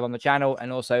subscribe on the channel,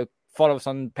 and also follow us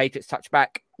on Patriots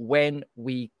Touchback when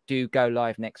we do go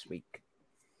live next week.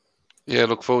 Yeah,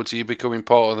 look forward to you becoming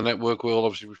part of the network. We'll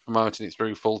obviously be promoting it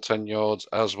through Full 10 Yards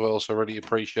as well. So I really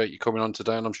appreciate you coming on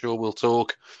today, and I'm sure we'll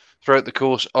talk throughout the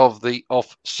course of the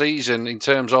off season. In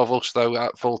terms of us, though,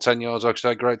 at Full 10 Yards, like I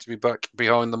say, great to be back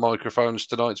behind the microphones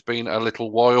tonight. It's been a little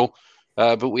while.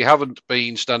 But we haven't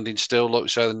been standing still. Like we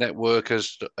say, the network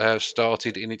has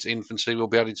started in its infancy. We'll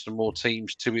be adding some more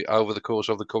teams to it over the course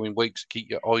of the coming weeks. Keep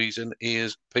your eyes and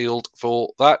ears peeled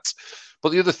for that.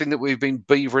 But the other thing that we've been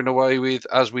beavering away with,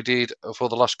 as we did for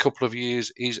the last couple of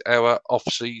years, is our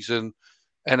off-season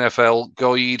NFL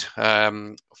guide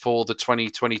for the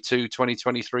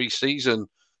 2022-2023 season.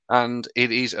 And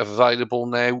it is available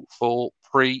now for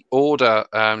pre-order.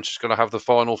 Just going to have the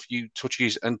final few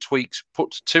touches and tweaks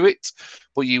put to it,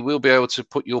 but you will be able to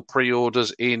put your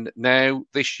pre-orders in now.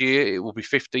 This year it will be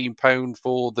 £15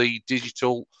 for the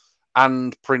digital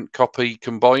and print copy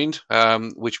combined,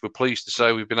 which we're pleased to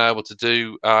say we've been able to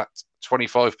do at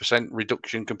 25%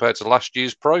 reduction compared to last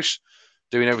year's price,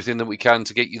 doing everything that we can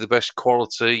to get you the best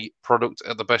quality product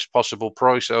at the best possible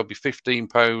price. So it'll be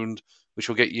 £15, which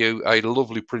will get you a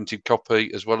lovely printed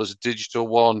copy as well as a digital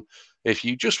one. If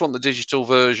you just want the digital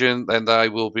version, then they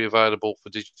will be available for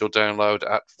digital download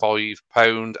at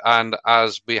 £5. And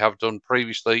as we have done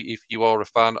previously, if you are a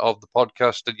fan of the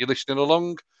podcast and you're listening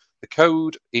along, the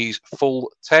code is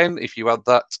FULL10 if you add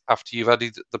that after you've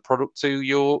added the product to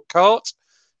your cart.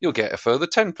 you'll get a further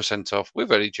 10% off. We're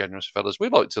very generous, fellas. We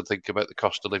like to think about the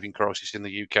cost of living crisis in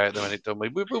the UK at the minute, don't we?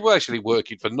 We're actually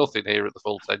working for nothing here at the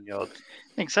Full 10 Yards.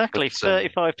 Exactly,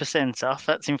 35% off.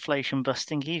 That's inflation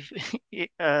busting,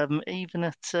 even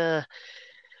at at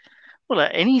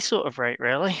any sort of rate,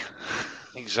 really.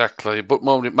 Exactly, but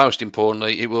most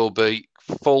importantly, it will be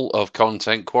full of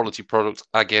content, quality product.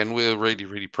 Again, we're really,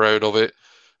 really proud of it.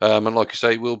 And like I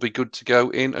say, we'll be good to go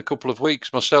in a couple of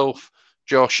weeks. Myself,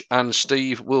 Josh, and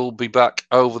Steve will be back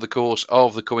over the course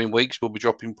of the coming weeks. We'll be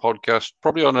dropping podcasts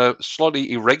probably on a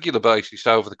slightly irregular basis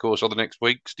over the course of the next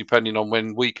weeks, depending on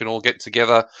when we can all get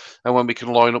together and when we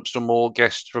can line up some more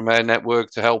guests from our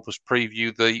network to help us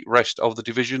preview the rest of the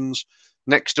divisions.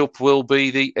 Next up will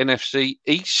be the NFC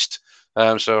East.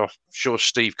 So I'm sure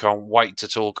Steve can't wait to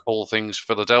talk all things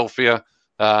Philadelphia.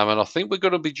 And I think we're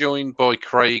going to be joined by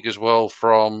Craig as well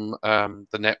from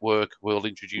the network. We'll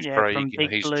introduce Craig from in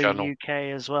Big his Blue channel. UK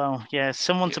as well. Yeah,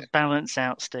 someone to balance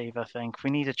out Steve, I think.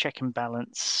 We need a check and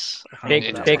balance.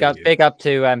 Big up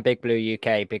to Big Blue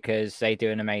UK, because they do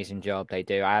an amazing job. They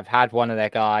do. I've had one of their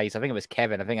guys, I think it was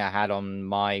Kevin, I think I had on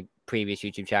my previous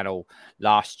YouTube channel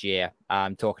last year,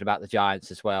 talking about the Giants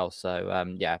as well.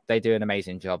 So yeah, they do an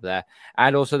amazing job there.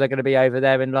 And also they're going to be over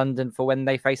there in London for when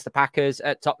they face the Packers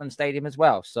at Tottenham Stadium as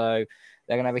well. So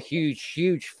they're going to have a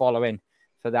huge following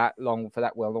for that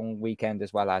long weekend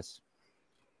as well as.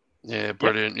 Yeah,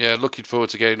 brilliant. Yep. Yeah, looking forward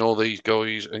to getting all these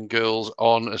guys and girls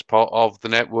on as part of the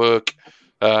network.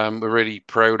 We're really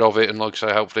proud of it, and like I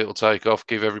say, hopefully it'll take off,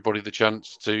 give everybody the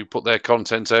chance to put their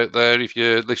content out there. If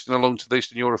you're listening along to this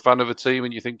and you're a fan of a team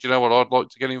and you think, you know what, I'd like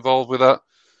to get involved with that,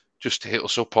 just hit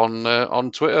us up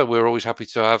on Twitter. We're always happy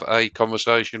to have a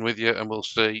conversation with you, and we'll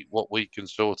see what we can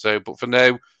sort out. But for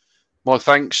now, my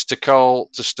thanks to Carl,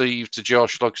 to Steve, to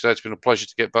Josh. Like I said, it's been a pleasure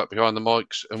to get back behind the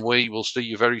mics, and we will see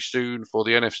you very soon for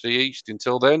the NFC East.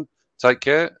 Until then, take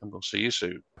care, and we'll see you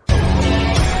soon.